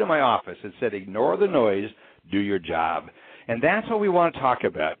have it in my office. It said, "Ignore the noise, do your job." And that's what we want to talk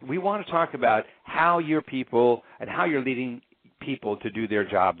about. We want to talk about how your people and how you're leading people to do their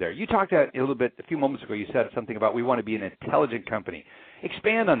job there. You talked a little bit a few moments ago. You said something about we want to be an intelligent company.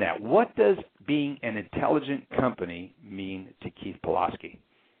 Expand on that. What does being an intelligent company mean to Keith Polaski?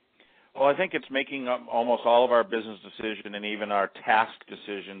 Well, I think it's making almost all of our business decisions and even our task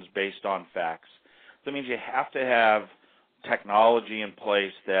decisions based on facts. That means you have to have technology in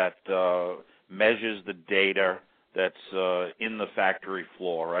place that measures the data that's in the factory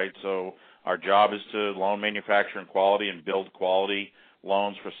floor, right? So our job is to loan manufacturing quality and build quality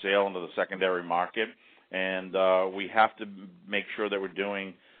loans for sale into the secondary market. And we have to make sure that we're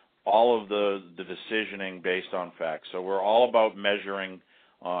doing all of the decisioning based on facts. So we're all about measuring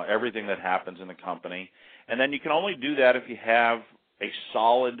everything that happens in the company. And then you can only do that if you have a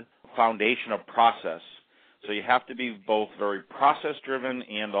solid foundation of process. So you have to be both very process-driven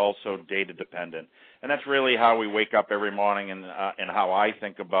and also data-dependent. And that's really how we wake up every morning, and how I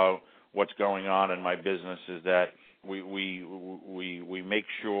think about what's going on in my business is that we make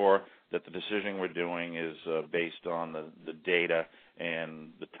sure that the decision we're doing is based on the data and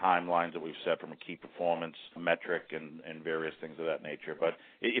the timelines that we've set from a key performance metric and various things of that nature. But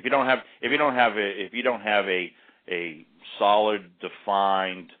if you don't have a solid,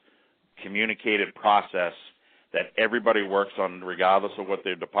 defined, communicated process that everybody works on, regardless of what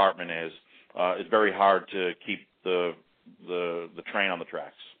their department is, it's very hard to keep the train on the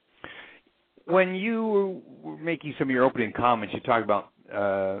tracks. When you were making some of your opening comments, you talked about,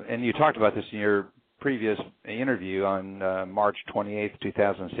 and you talked about this in your previous interview on March 28th,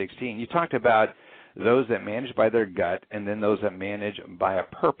 2016, you talked about those that manage by their gut and then those that manage by a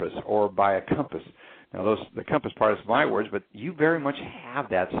purpose or by a compass. Now, the compass part is my words, but you very much have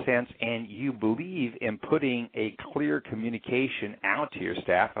that sense, and you believe in putting a clear communication out to your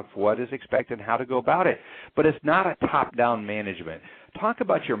staff of what is expected and how to go about it. But it's not a top-down management. Talk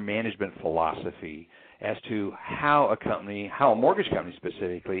about your management philosophy as to how a mortgage company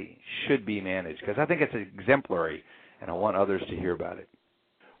specifically, should be managed, because I think it's exemplary, and I want others to hear about it.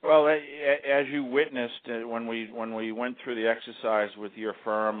 Well, as you witnessed when we went through the exercise with your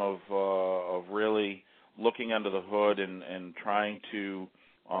firm of really looking under the hood and trying to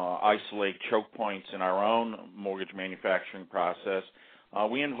isolate choke points in our own mortgage manufacturing process,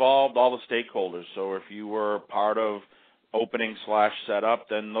 we involved all the stakeholders. So if you were part of opening/setup,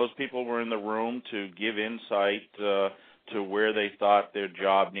 then those people were in the room to give insight to where they thought their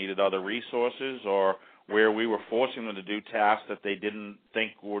job needed other resources, or where we were forcing them to do tasks that they didn't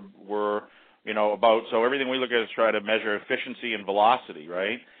think were about. So everything we look at is try to measure efficiency and velocity,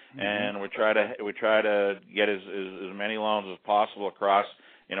 right? Mm-hmm. And we try to get as many loans as possible across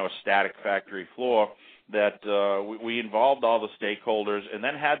a static factory floor. That we involved all the stakeholders and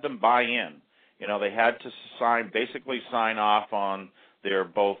then had them buy in. They had to sign off on their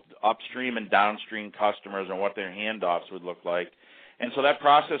both upstream and downstream customers and what their handoffs would look like. And so that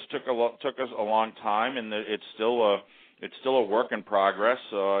process took us a long time, and it's still a work in progress.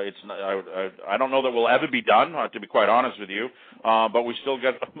 I don't know that we'll ever be done, to be quite honest with you, but we still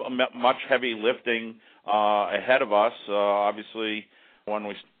got much heavy lifting ahead of us. Obviously, when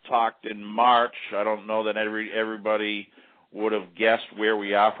we talked in March, I don't know that everybody would have guessed where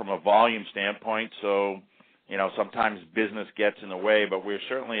we are from a volume standpoint. So, sometimes business gets in the way, but we're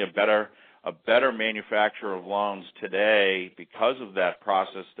certainly a better manufacturer of loans today because of that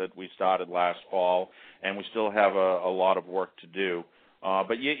process that we started last fall, and we still have a lot of work to do.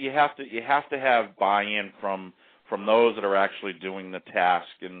 But you have to have buy-in from those that are actually doing the task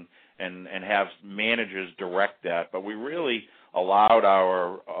and have managers direct that. But we really allowed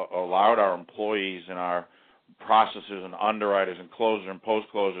our employees and our processors and underwriters and closers and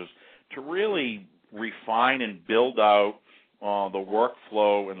post-closers to really refine and build out the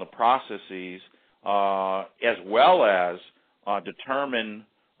workflow and the processes, as well as determine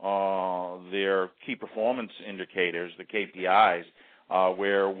their key performance indicators, the KPIs,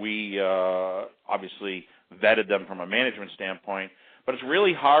 where we obviously vetted them from a management standpoint. But it's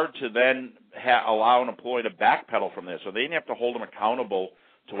really hard to then allow an employee to backpedal from this, so they have to hold them accountable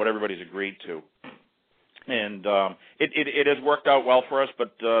to what everybody's agreed to. And it has worked out well for us,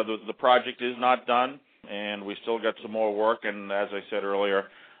 but the project is not done, and we still got some more work. And as I said earlier,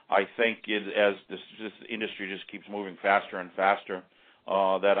 I think as this industry just keeps moving faster and faster,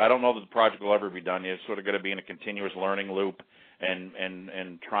 that I don't know that the project will ever be done. It's sort of going to be in a continuous learning loop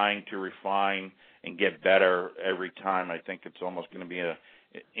and trying to refine and get better every time. I think it's almost going to be an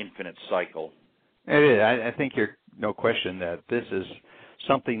infinite cycle. It is. I think you're no question that this is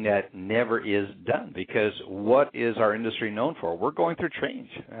something that never is done, because what is our industry known for? We're going through change.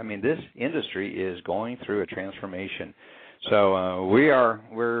 I mean, this industry is going through a transformation. So we're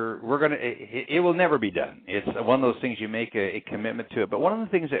going to, it will never be done. It's one of those things you make a commitment to it. But one of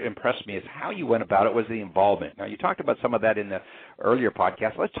the things that impressed me is how you went about it was the involvement. Now, you talked about some of that in the earlier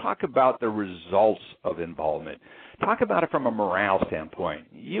podcast. Let's talk about the results of involvement. Talk about it from a morale standpoint.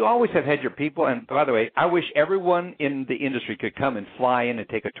 You always have had your people, and by the way, I wish everyone in the industry could come and fly in and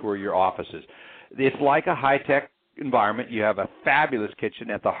take a tour of your offices. It's like a high-tech environment. You have a fabulous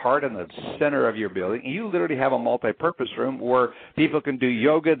kitchen at the heart and the center of your building. You literally have a multi-purpose room where people can do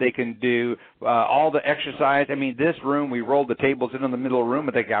yoga. They can do all the exercise. I mean, this room, we rolled the tables in the middle of the room,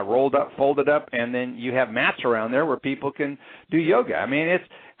 but they got rolled up, folded up, and then you have mats around there where people can do yoga. I mean,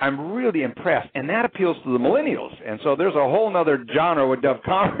 I'm really impressed, and that appeals to the millennials. And so there's a whole other genre of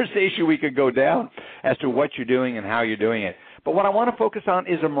conversation we could go down as to what you're doing and how you're doing it. But what I want to focus on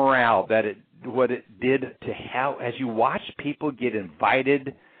is a morale, what it did to how, as you watch people get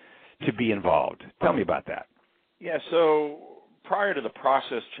invited to be involved. Tell me about that. Yeah, so prior to the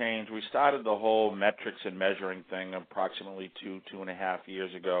process change, we started the whole metrics and measuring thing approximately 2.5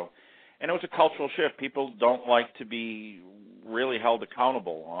 years ago. and it was a cultural shift. People don't like to be really held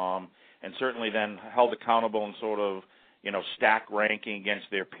accountable, and certainly then held accountable and sort of, stack ranking against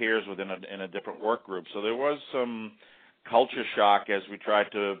their peers in a different work group. So there was some culture shock as we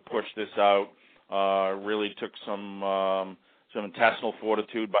tried to push this out. Really took some intestinal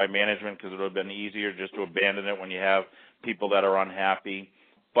fortitude by management, because it would have been easier just to abandon it when you have people that are unhappy.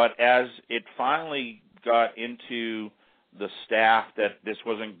 But as it finally got into the staff that this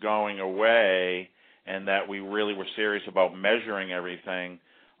wasn't going away and that we really were serious about measuring everything,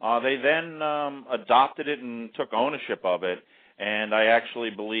 they then adopted it and took ownership of it. And I actually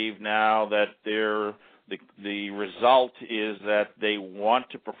believe now that the result is that they want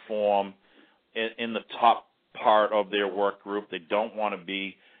to perform in the top part of their work group. They don't want to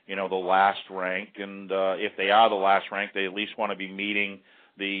be, the last rank. And if they are the last rank, they at least want to be meeting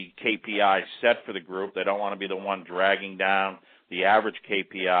the KPIs set for the group. They don't want to be the one dragging down the average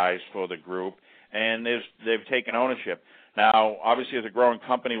KPIs for the group. And they've taken ownership. Now, obviously, as a growing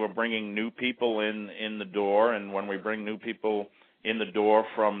company, we're bringing new people in the door. And when we bring new people in the door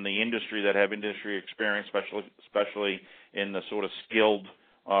from the industry that have industry experience, especially in the sort of skilled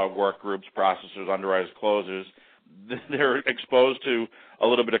work groups, processors, underwriters, closers, they're exposed to a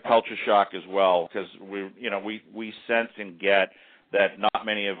little bit of culture shock as well, because we sense and get that not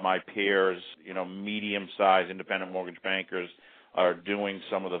many of my peers, medium-sized independent mortgage bankers, are doing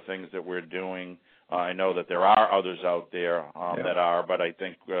some of the things that we're doing. I know that there are others out there that are, but I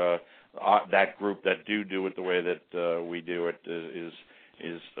think that group that do it the way that we do it is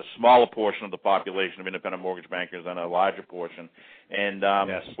a smaller portion of the population of independent mortgage bankers than a larger portion. And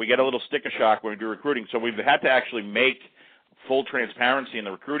we get a little sticker shock when we do recruiting. So we've had to actually make full transparency in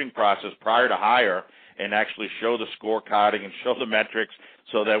the recruiting process prior to hire and actually show the scorecarding and show the metrics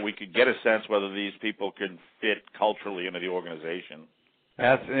so that we could get a sense whether these people could fit culturally into the organization.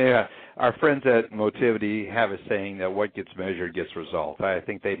 Our friends at Motivity have a saying that what gets measured gets results. I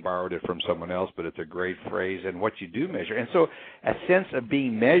think they borrowed it from someone else, but it's a great phrase, and what you do measure. And so a sense of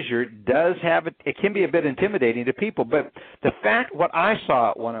being measured does have it can be a bit intimidating to people, but the fact, what I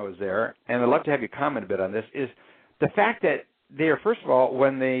saw when I was there, and I'd love to have you comment a bit on this, is the fact that first of all,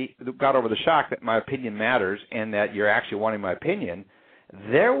 when they got over the shock that my opinion matters and that you're actually wanting my opinion,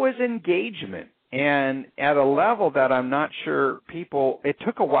 there was engagement. And at a level that I'm not sure it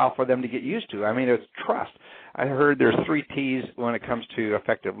took a while for them to get used to. I mean, it's trust. I heard there's 3 T's when it comes to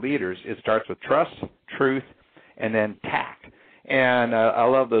effective leaders. It starts with trust, truth, and then tact. And I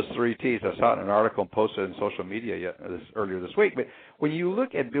love those 3 T's. I saw it in an article and posted it in social media earlier this week. But when you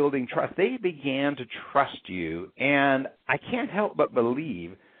look at building trust, they began to trust you. And I can't help but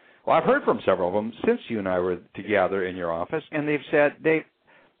believe, well, I've heard from several of them since you and I were together in your office, and they've said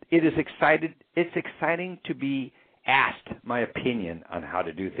it's exciting to be asked my opinion on how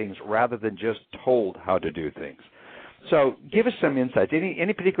to do things rather than just told how to do things. So give us some insights.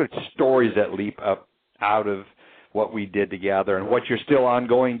 Any particular stories that leap up out of what we did together and what you're still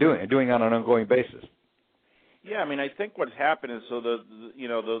doing on an ongoing basis? Yeah, I mean, I think what's happened is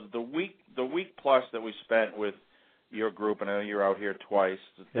the week plus that we spent with your group, and I know you're out here twice.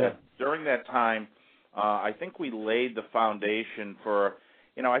 During that time, I think we laid the foundation for.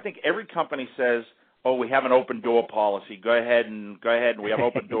 I think every company says, "Oh, we have an open door policy. Go ahead and we have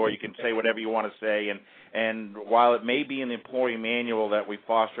open door. You can say whatever you want to say." And while it may be in the employee manual that we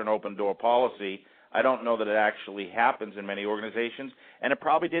foster an open door policy, I don't know that it actually happens in many organizations, and it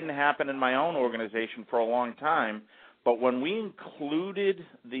probably didn't happen in my own organization for a long time. But when we included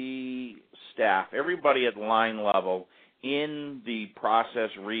the staff, everybody at line level, in the process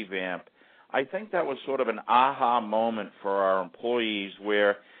revamp, I think that was sort of an aha moment for our employees,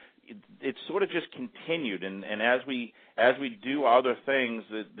 where it sort of just continued. And as we do other things,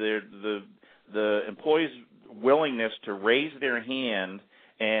 the employees' willingness to raise their hand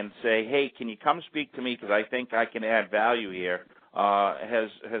and say, "Hey, can you come speak to me because I think I can add value here,"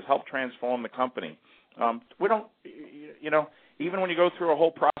 has helped transform the company. We don't, even when you go through a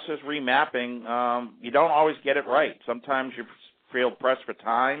whole process remapping, you don't always get it right. Sometimes you feel pressed for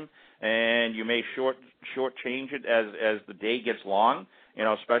time, and you may shortchange it as the day gets long.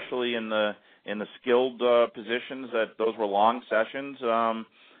 Especially in the skilled positions, that those were long sessions, so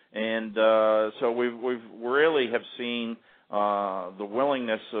we really have seen the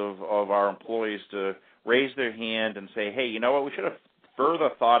willingness of our employees to raise their hand and say, "Hey, you know what? We should have further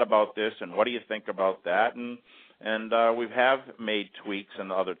thought about this, and what do you think about that?" And we have made tweaks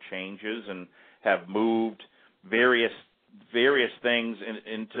and other changes, and have moved various things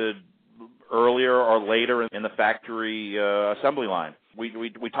into earlier or later in the factory assembly line.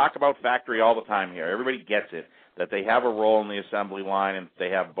 We talk about factory all the time here. Everybody gets it, that they have a role in the assembly line, and they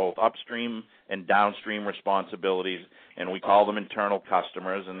have both upstream and downstream responsibilities, and we call them internal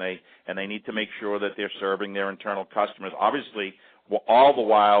customers, and they need to make sure that they're serving their internal customers, obviously all the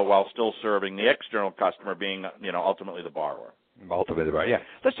while still serving the external customer, being ultimately the borrower. Ultimately the borrower, yeah.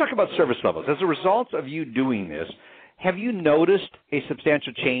 Let's talk about service levels. As a result of you doing this, have you noticed a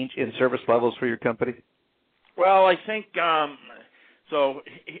substantial change in service levels for your company? Well, I think so.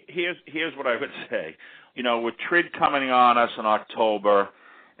 Here's what I would say. With TRID coming on us in October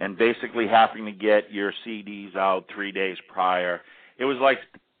and basically having to get your CDs out 3 days prior, it was like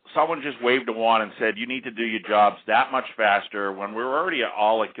someone just waved a wand and said, you need to do your jobs that much faster when we were already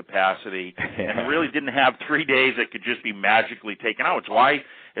all at capacity and really didn't have 3 days that could just be magically taken out.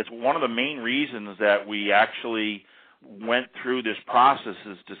 It's one of the main reasons that we actually went through this process,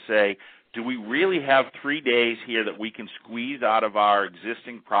 is to say, do we really have 3 days here that we can squeeze out of our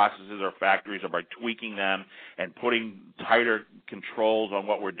existing processes or factories, or by tweaking them and putting tighter controls on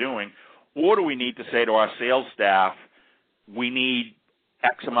what we're doing? Or do we need to say to our sales staff, we need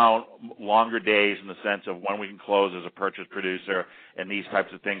X amount longer days in the sense of when we can close as a purchase producer and these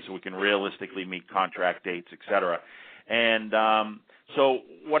types of things, so we can realistically meet contract dates, et cetera. And so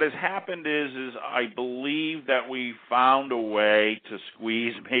what has happened is I believe that we found a way to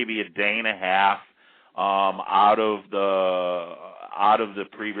squeeze maybe a day and a half out of the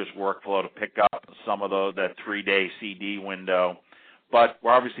previous workflow to pick up some of that 3-day CD window. But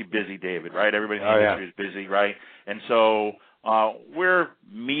we're obviously busy, David, right? Everybody in the industry is busy, right? And so we're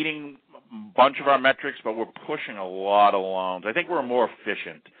meeting a bunch of our metrics, but we're pushing a lot of loans. I think we're more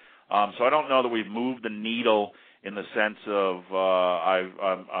efficient. So I don't know that we've moved the needle in the sense of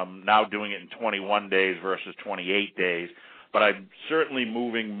I'm now doing it in 21 days versus 28 days, but I'm certainly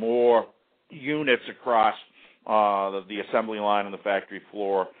moving more units across the assembly line and the factory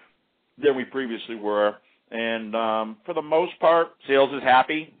floor than we previously were. And for the most part, sales is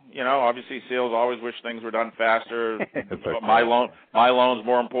happy. Obviously sales always wish things were done faster. my loan's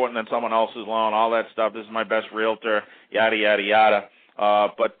more important than someone else's loan, all that stuff. This is my best realtor, yada, yada, yada.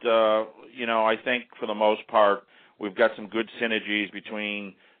 But I think for the most part, we've got some good synergies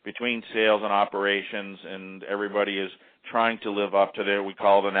between sales and operations, and everybody is trying to live up to we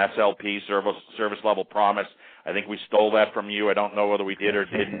call it an SLP, service level promise. I think we stole that from you. I don't know whether we did or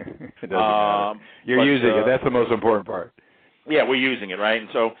didn't. It doesn't matter. You're using it. That's the most important part. Yeah, we're using it, right? And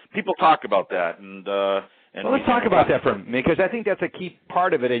so people talk about that. And let's talk about that for a minute, because I think that's a key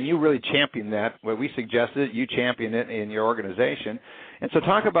part of it, and you really champion that. When we suggested it, you champion it in your organization. And so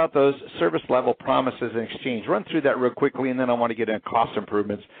talk about those service level promises and exchange. Run through that real quickly, and then I want to get into cost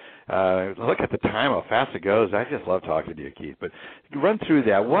improvements. Look at the time, how fast it goes. I just love talking to you, Keith. But run through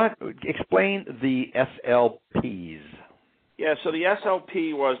that. Explain the SLPs. Yeah, so the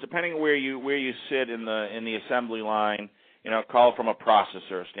SLP was, depending on where you sit in the assembly line, call from a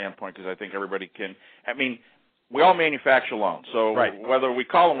processor standpoint, because I think everybody can. I mean, we all manufacture loans, so whether we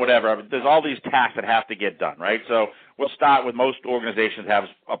call them whatever, there's all these tasks that have to get done, right? So we'll start with, most organizations have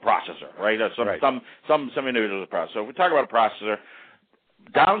a processor, right? Some individuals have a processor. So if we talk about a processor,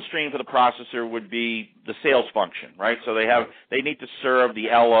 downstream for the processor would be the sales function, right? So they need to serve the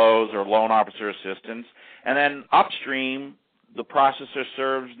LOs or loan officer assistants, and then upstream, the processor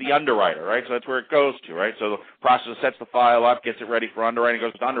serves the underwriter, right? So that's where it goes to, right? So the processor sets the file up, gets it ready for underwriting,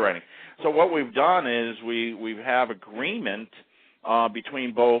 goes to underwriting. So what we've done is we have agreement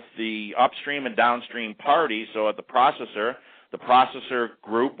between both the upstream and downstream parties. So at the processor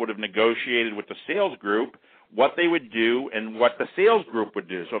group would have negotiated with the sales group what they would do and what the sales group would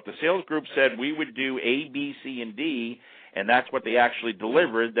do. So if the sales group said we would do A, B, C, and D, and that's what they actually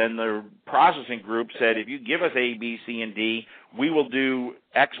delivered, then the processing group said, if you give us A, B, C, and D, we will do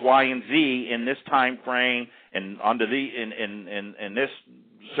X, Y, and Z in this time frame and under in this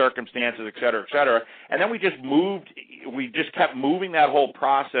circumstances, et cetera, et cetera. And then we just kept moving that whole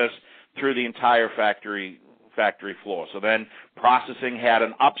process through the entire factory floor. So then processing had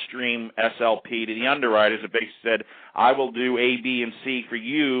an upstream SLP to the underwriters that basically said, I will do A, B, and C for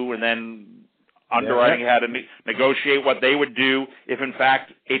you, and then underwriting had to negotiate what they would do if, in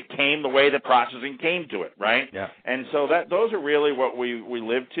fact, it came the way that processing came to it, right? Yeah. And so those are really what we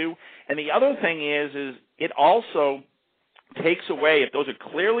live to. And the other thing is it also takes away, if those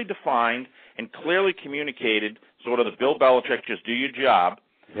are clearly defined and clearly communicated, sort of the Bill Belichick, just do your job,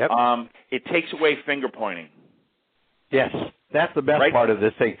 it takes away finger pointing. Yes, that's the best part of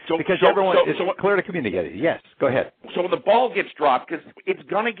this thing, because everyone is clear to communicate it. Yes, go ahead. So when the ball gets dropped, because it's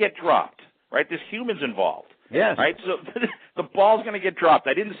going to get dropped, right? There's humans involved. Yes. Right? So the ball's going to get dropped.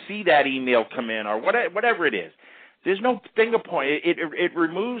 I didn't see that email come in or whatever it is. There's no finger point. It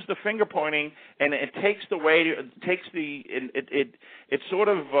removes the finger pointing, and it takes the way. It's sort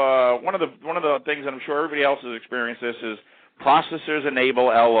of one of the things that I'm sure everybody else has experienced. This is processors enable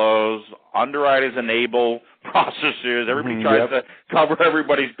LOs, underwriters enable processors. Everybody tries to cover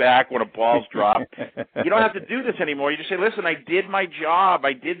everybody's back when a ball's dropped. You don't have to do this anymore. You just say, listen, I did my job.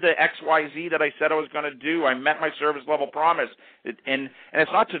 I did the XYZ that I said I was going to do. I met my service level promise. And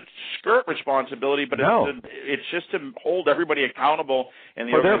it's not to skirt responsibility, but it's just to hold everybody accountable in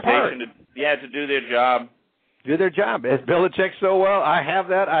the organization to do their job. Do their job. As Belichick so well, I have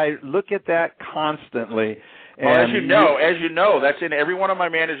that. I look at that constantly. Well, as you know, that's in every one of my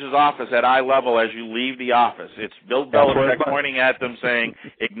managers' office at eye level as you leave the office. It's Bill Belichick pointing at them saying,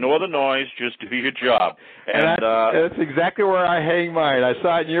 ignore the noise, just do your job. And that's exactly where I hang mine. I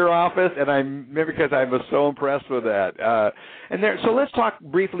saw it in your office, and because I was so impressed with that. So let's talk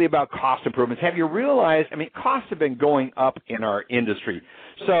briefly about cost improvements. Have you realized, costs have been going up in our industry.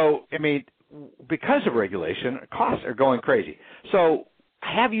 So, because of regulation, costs are going crazy. So,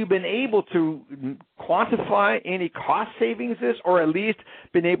 have you been able to quantify any cost savings or at least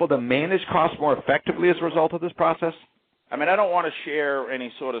been able to manage costs more effectively as a result of this process? I don't want to share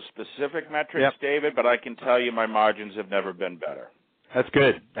any sort of specific metrics, David, but I can tell you my margins have never been better. That's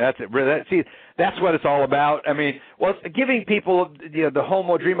good. That's it. See, that's what it's all about. It's giving people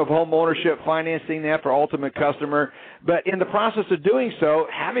the dream of home ownership, financing that for ultimate customer, but in the process of doing so,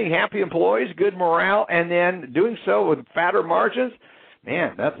 having happy employees, good morale, and then doing so with fatter margins.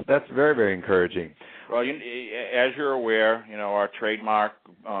 Man, that's very, very encouraging. Well, as you're aware, our trademark,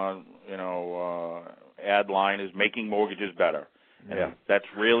 ad line is making mortgages better. And that's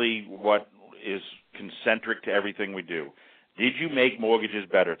really what is concentric to everything we do. Did you make mortgages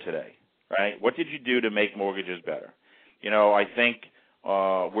better today? Right? What did you do to make mortgages better? I think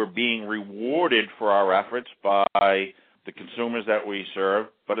we're being rewarded for our efforts by the consumers that we serve,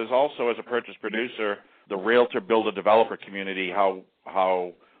 but as also as a purchase producer, the realtor builder developer community, how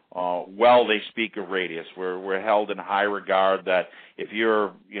well they speak of Radius. We're held in high regard that if you're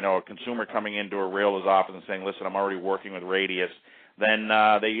a consumer coming into a realtor's office and saying, listen, I'm already working with Radius, then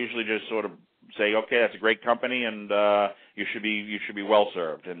they usually just sort of say, okay, that's a great company, and you should be well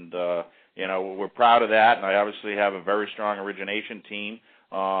served. And we're proud of that. And I obviously have a very strong origination team.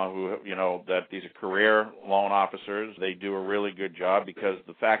 That these are career loan officers. They do a really good job because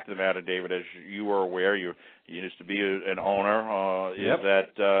the fact of the matter, David, as you are aware, you used to be an owner, is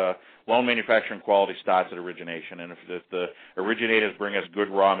that loan manufacturing quality starts at origination. And if the originators bring us good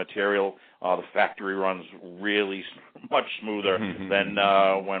raw material, the factory runs really much smoother than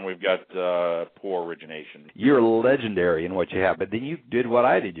when we've got poor origination. You're legendary in what you have, but then you did what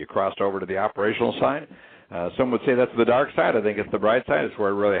I did. You crossed over to the operational side. Some would say that's the dark side. I think it's the bright side. It's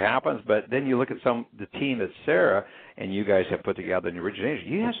where it really happens. But then you look at the team at Sarah, and you guys have put together an originators.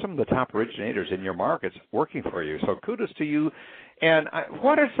 You have some of the top originators in your markets working for you. So kudos to you. And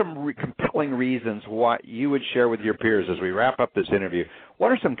what are some compelling reasons why you would share with your peers as we wrap up this interview?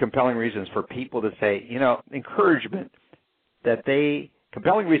 What are some compelling reasons for people to say, encouragement,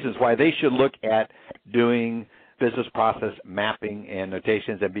 compelling reasons why they should look at doing business process mapping and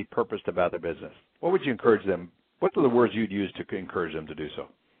notations and be purposed about their business? What would you encourage them? What are the words you'd use to encourage them to do so?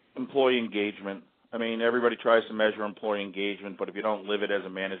 Employee engagement. Everybody tries to measure employee engagement, but if you don't live it as a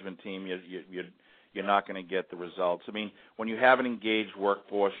management team, you're not going to get the results. When you have an engaged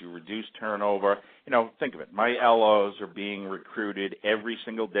workforce, you reduce turnover. Think of it. My LOs are being recruited every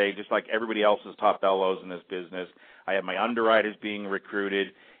single day, just like everybody else's top LOs in this business. I have my underwriters being recruited.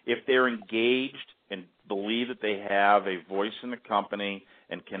 If they're engaged and believe that they have a voice in the company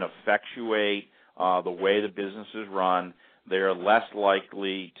and can effectuate the way the business is run, they're less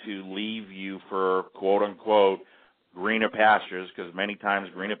likely to leave you for, quote unquote, greener pastures, because many times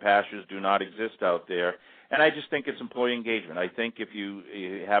greener pastures do not exist out there. And I just think it's employee engagement. I think if you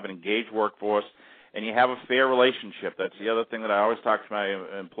have an engaged workforce and you have a fair relationship, that's the other thing that I always talk to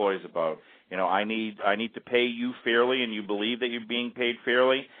my employees about. I need to pay you fairly, and you believe that you're being paid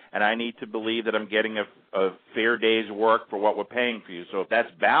fairly, and I need to believe that I'm getting a fair day's work for what we're paying for you. So if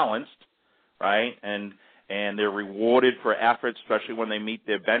that's balanced, right, and they're rewarded for efforts, especially when they meet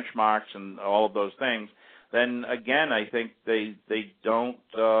their benchmarks and all of those things, then again, I think they don't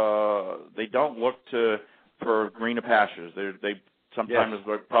look for greener pastures. They sometimes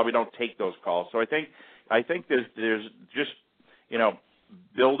probably don't take those calls. So I think there's just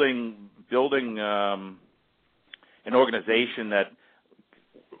building an organization that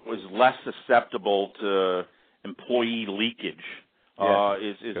was less susceptible to employee leakage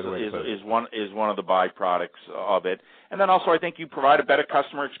is one of the byproducts of it. And then also I think you provide a better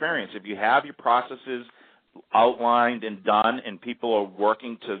customer experience. If you have your processes outlined and done and people are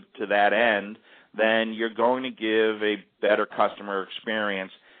working to that end, then you're going to give a better customer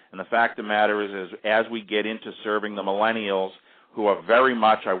experience. And the fact of the matter is as we get into serving the millennials who are very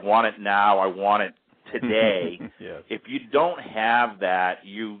much, I want it now, I want it today, yes. If you don't have that,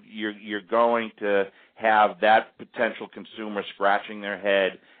 you're going to have that potential consumer scratching their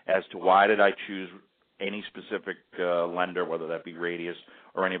head as to why did I choose any specific lender, whether that be Radius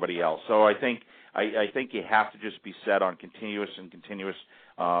or anybody else. So I think you have to just be set on continuous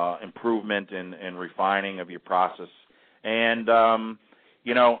improvement and refining of your process. And and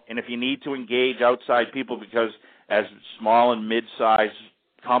if you need to engage outside people, because as small and mid-sized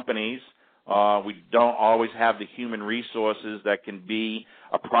companies, we don't always have the human resources that can be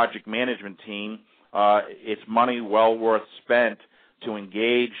a project management team. It's money well worth spent to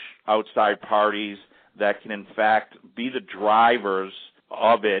engage outside parties that can, in fact, be the drivers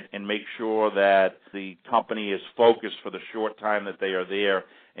of it and make sure that the company is focused for the short time that they are there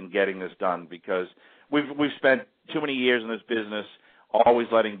in getting this done. Because we've spent too many years in this business always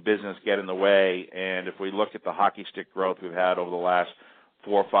letting business get in the way. And if we look at the hockey stick growth we've had over the last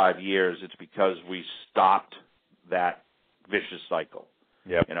 4 or 5 years, it's because we stopped that vicious cycle.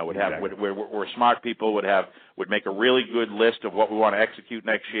 Yep. We're smart people would make a really good list of what we want to execute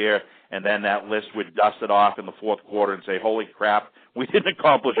next year, and then that list would dust it off in the fourth quarter and say, "Holy crap, we didn't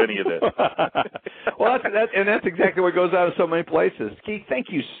accomplish any of this." Well, that's exactly what goes out of so many places. Keith,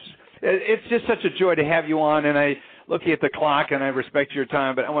 thank you. It's just such a joy to have you on, and I looking at the clock, and I respect your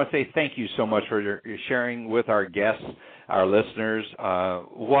time, but I want to say thank you so much for your sharing with our guests, our listeners,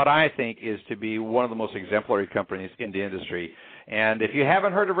 what I think is to be one of the most exemplary companies in the industry. And if you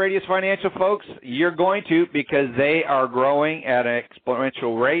haven't heard of Radius Financial, folks, you're going to, because they are growing at an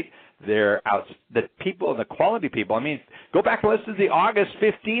exponential rate. They're out, the people, the quality people. I mean, go back and listen to the August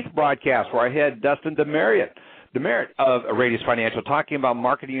 15th broadcast where I had Dustin Demerit of Radius Financial talking about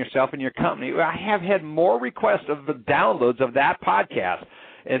marketing yourself and your company. I have had more requests of the downloads of that podcast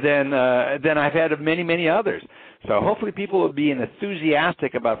than I've had of many, many others. So hopefully people will be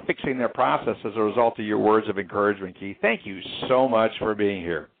enthusiastic about fixing their process as a result of your words of encouragement, Keith. Thank you so much for being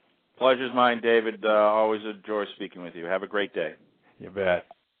here. Pleasure's mine, David. Always a joy speaking with you. Have a great day. You bet.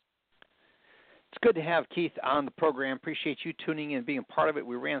 It's good to have Keith on the program. Appreciate you tuning in and being a part of it.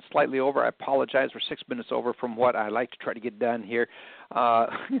 We ran slightly over. I apologize. We're 6 minutes over from what I like to try to get done here.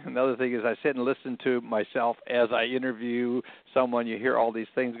 Another thing is I sit and listen to myself as I interview someone. You hear all these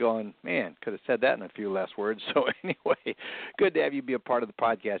things going, man, could have said that in a few less words. So anyway, good to have you be a part of the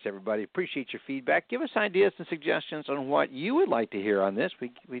podcast, everybody. Appreciate your feedback. Give us ideas and suggestions on what you would like to hear on this.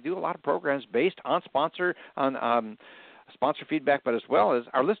 We do a lot of programs based on sponsor feedback, but as well as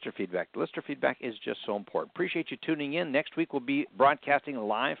our listener feedback. The listener feedback is just so important. Appreciate you tuning in. Next week we'll be broadcasting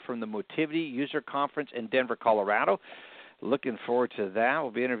live from the Motivity User Conference in Denver, Colorado. Looking forward to that. We'll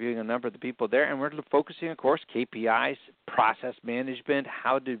be interviewing a number of the people there, and we're focusing, of course, KPIs, process management,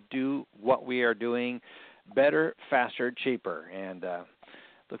 how to do what we are doing better, faster, cheaper. And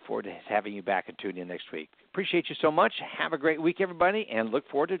look forward to having you back and tuning in next week. Appreciate you so much. Have a great week, everybody, and look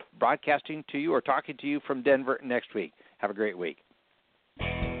forward to broadcasting to you or talking to you from Denver next week. Have a great week.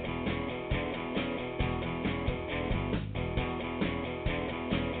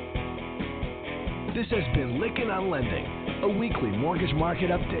 This has been Lykken on Lending, a weekly mortgage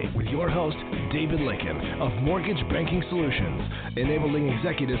market update with your host, David Lykken of Mortgage Banking Solutions, enabling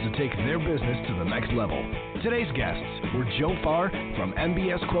executives to take their business to the next level. Today's guests were Joe Farr from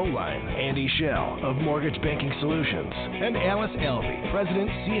MBSQuoteline, Andy Schell of Mortgage Banking Solutions, and Alvey, President,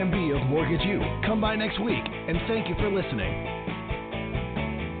 CMB of Mortgage U. Come by next week, and thank you for listening.